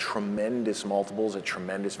raising on tremendous multiples at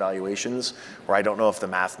tremendous valuations, where I don't know if the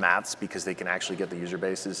maths because they can actually get the user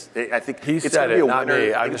bases. I think it's going to be a winner.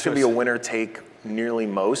 It's going to be a winner take nearly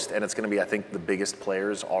most, and it's going to be, I think, the biggest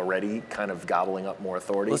players already kind of gobbling up more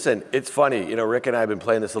authority. Listen, it's funny. Rick and I have been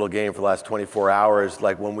playing this little game for the last 24 hours,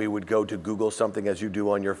 like when we would go to Google something as you do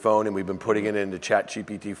on your phone, and we've been putting it into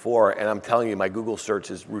ChatGPT-4, and I'm telling you, my Google search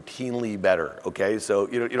is routinely better, okay? So,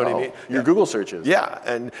 you know what I mean? Your Google searches. Yeah,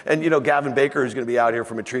 and Gavin Baker, who's going to be out here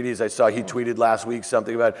from Atreides, I saw he tweeted last week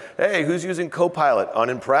something about, hey, who's using Copilot?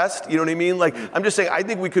 Unimpressed? You know what I mean? Like, I'm just saying, I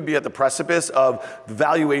think we could be at the precipice of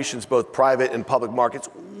valuations, both private and public markets,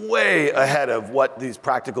 way ahead of what these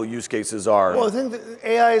practical use cases are. Well, I think that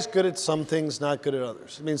AI is good at some things, not good at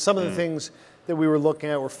others. I mean, some of the things that we were looking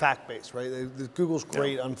at were fact-based, right? Google's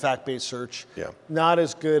great on fact-based search. Not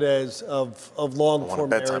as good as of long-form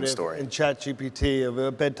narrative story. and ChatGPT of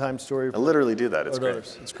a bedtime story. I literally do that. It's great.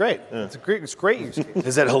 It's great. Yeah. It's great use case.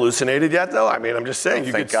 Is that hallucinated yet, though? I mean, I'm just saying,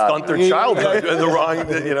 you could stunt their childhood in the wrong,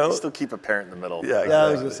 You still keep a parent in the middle. Yeah, exactly. I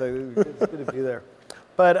was going to say, it's good to be there.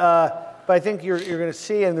 But I think you're going to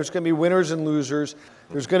see, and there's going to be winners and losers.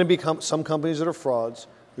 There's going to be some companies that are frauds.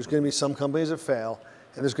 There's going to be some companies that fail,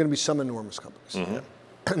 and there's going to be some enormous companies.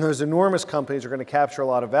 And those enormous companies are going to capture a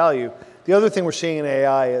lot of value. The other thing we're seeing in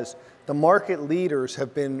AI is the market leaders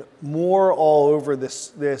have been more all over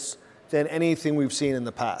this than anything we've seen in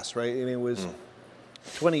the past, right? I mean, it was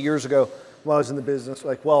 20 years ago, when I was in the business,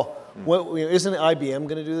 like, well, isn't IBM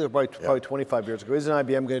going to do this? Probably 25 years ago, isn't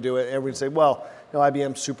IBM going to do it? And everyone would say, well,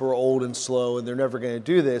 IBM's super old and slow, and they're never going to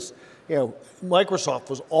do this. Microsoft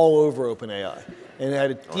was all over OpenAI and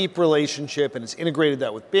had a deep relationship, and it's integrated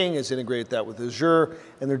that with Bing, it's integrated that with Azure,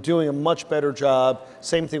 and they're doing a much better job.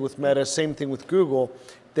 Same thing with Meta, same thing with Google,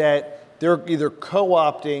 that they're either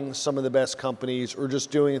co-opting some of the best companies or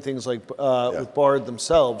just doing things like with Bard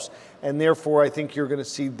themselves. And therefore, I think you're going to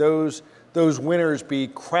see those winners be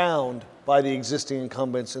crowned by the existing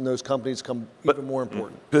incumbents, and those companies become even more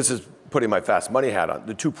important. This is putting my fast money hat on.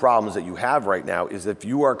 The two problems that you have right now is if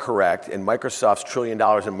you are correct, and Microsoft's $1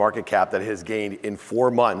 trillion in market cap that has gained in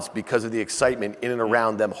 4 months because of the excitement in and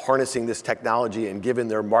around them harnessing this technology and given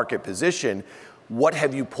their market position, what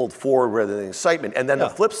have you pulled forward rather than excitement? And then the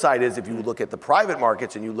flip side is if you look at the private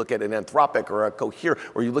markets and you look at an Anthropic or a Cohere,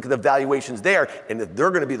 or you look at the valuations there, and if they're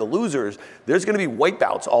going to be the losers, there's going to be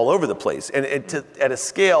wipeouts all over the place. And at a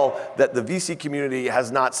scale that the VC community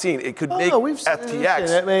has not seen. It could make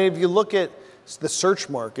FTX. I mean, if you look at the search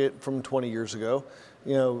market from 20 years ago,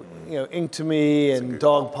 Ink2Me and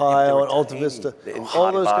Dogpile and AltaVista,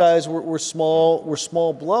 all those guys were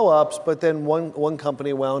small blow-ups, but then one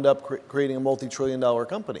company wound up creating a multi-trillion-dollar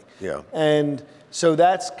company. Yeah. And so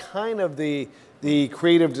that's kind of the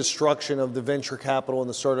creative destruction of the venture capital and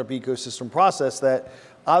the startup ecosystem process that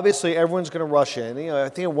obviously everyone's going to rush in. I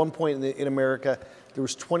think at one point in America, there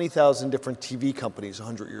was 20,000 different TV companies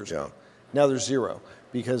 100 years ago. Now there's 0.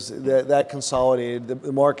 Because that consolidated,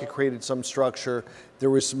 the market created some structure, there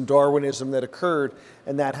was some Darwinism that occurred,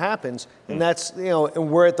 and that happens. And that's,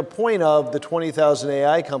 and we're at the point of the 20,000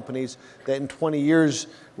 AI companies that in 20 years,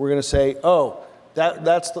 we're going to say,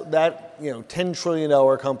 that $10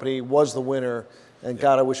 trillion company was the winner, and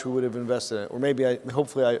God, I wish we would have invested in it. Or maybe,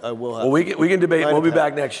 hopefully I will have. Well, we can debate, we'll be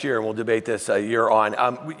back next year, and we'll debate this a year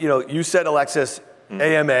on. You said, Alexis,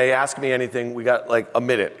 AMA, ask me anything. We got like a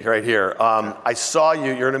minute right here. I saw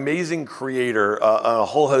you. You're an amazing creator a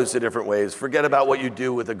whole host of different ways. Forget about what you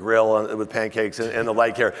do with a grill with pancakes and the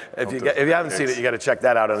like here. If you haven't seen it, you got to check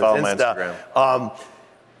that out on his Insta.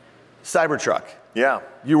 Cybertruck. Yeah.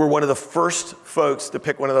 You were one of the first folks to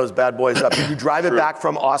pick one of those bad boys up. Did you drive it back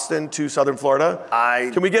from Austin to Southern Florida?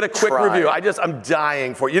 Can we get a quick review? I'm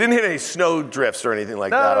dying for it. You didn't hit any snow drifts or anything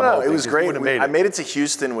like that. No, it was great. I made it to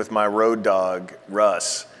Houston with my road dog,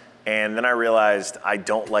 Russ. And then I realized I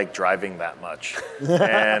don't like driving that much.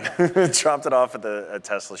 And dropped it off at a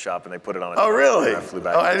Tesla shop, and they put it on a truck. Really? And I flew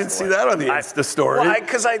back. I didn't see that on the Insta story. Well,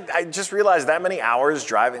 because I just realized that many hours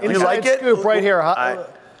driving. You like it? Scoop right here.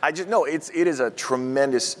 It is a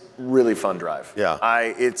tremendous, really fun drive. Yeah.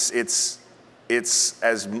 It's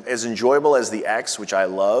as enjoyable as the X, which I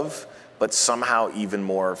love, but somehow even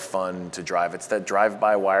more fun to drive. It's that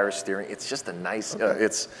drive-by-wire steering. It's just a nice.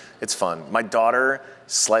 It's fun. My daughter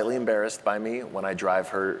slightly embarrassed by me when I drive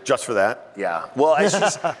her. Just for that? Yeah. Well,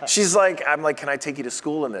 she's like, I'm like, can I take you to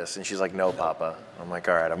school in this? And she's like, no, Papa. I'm like,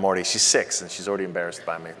 all right. She's 6 and she's already embarrassed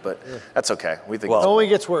by me, but that's okay. We think it only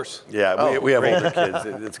gets worse. Yeah, we have older kids.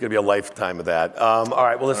 It's going to be a lifetime of that. All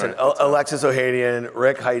right. Well, listen, Alexis Ohanian,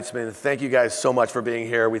 Rick Heitzmann, thank you guys so much for being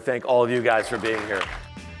here. We thank all of you guys for being here.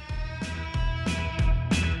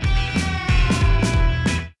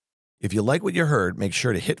 If you like what you heard, make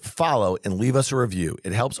sure to hit follow and leave us a review.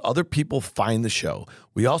 It helps other people find the show.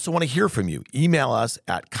 We also want to hear from you. Email us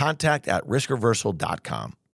at contact@riskreversal.com.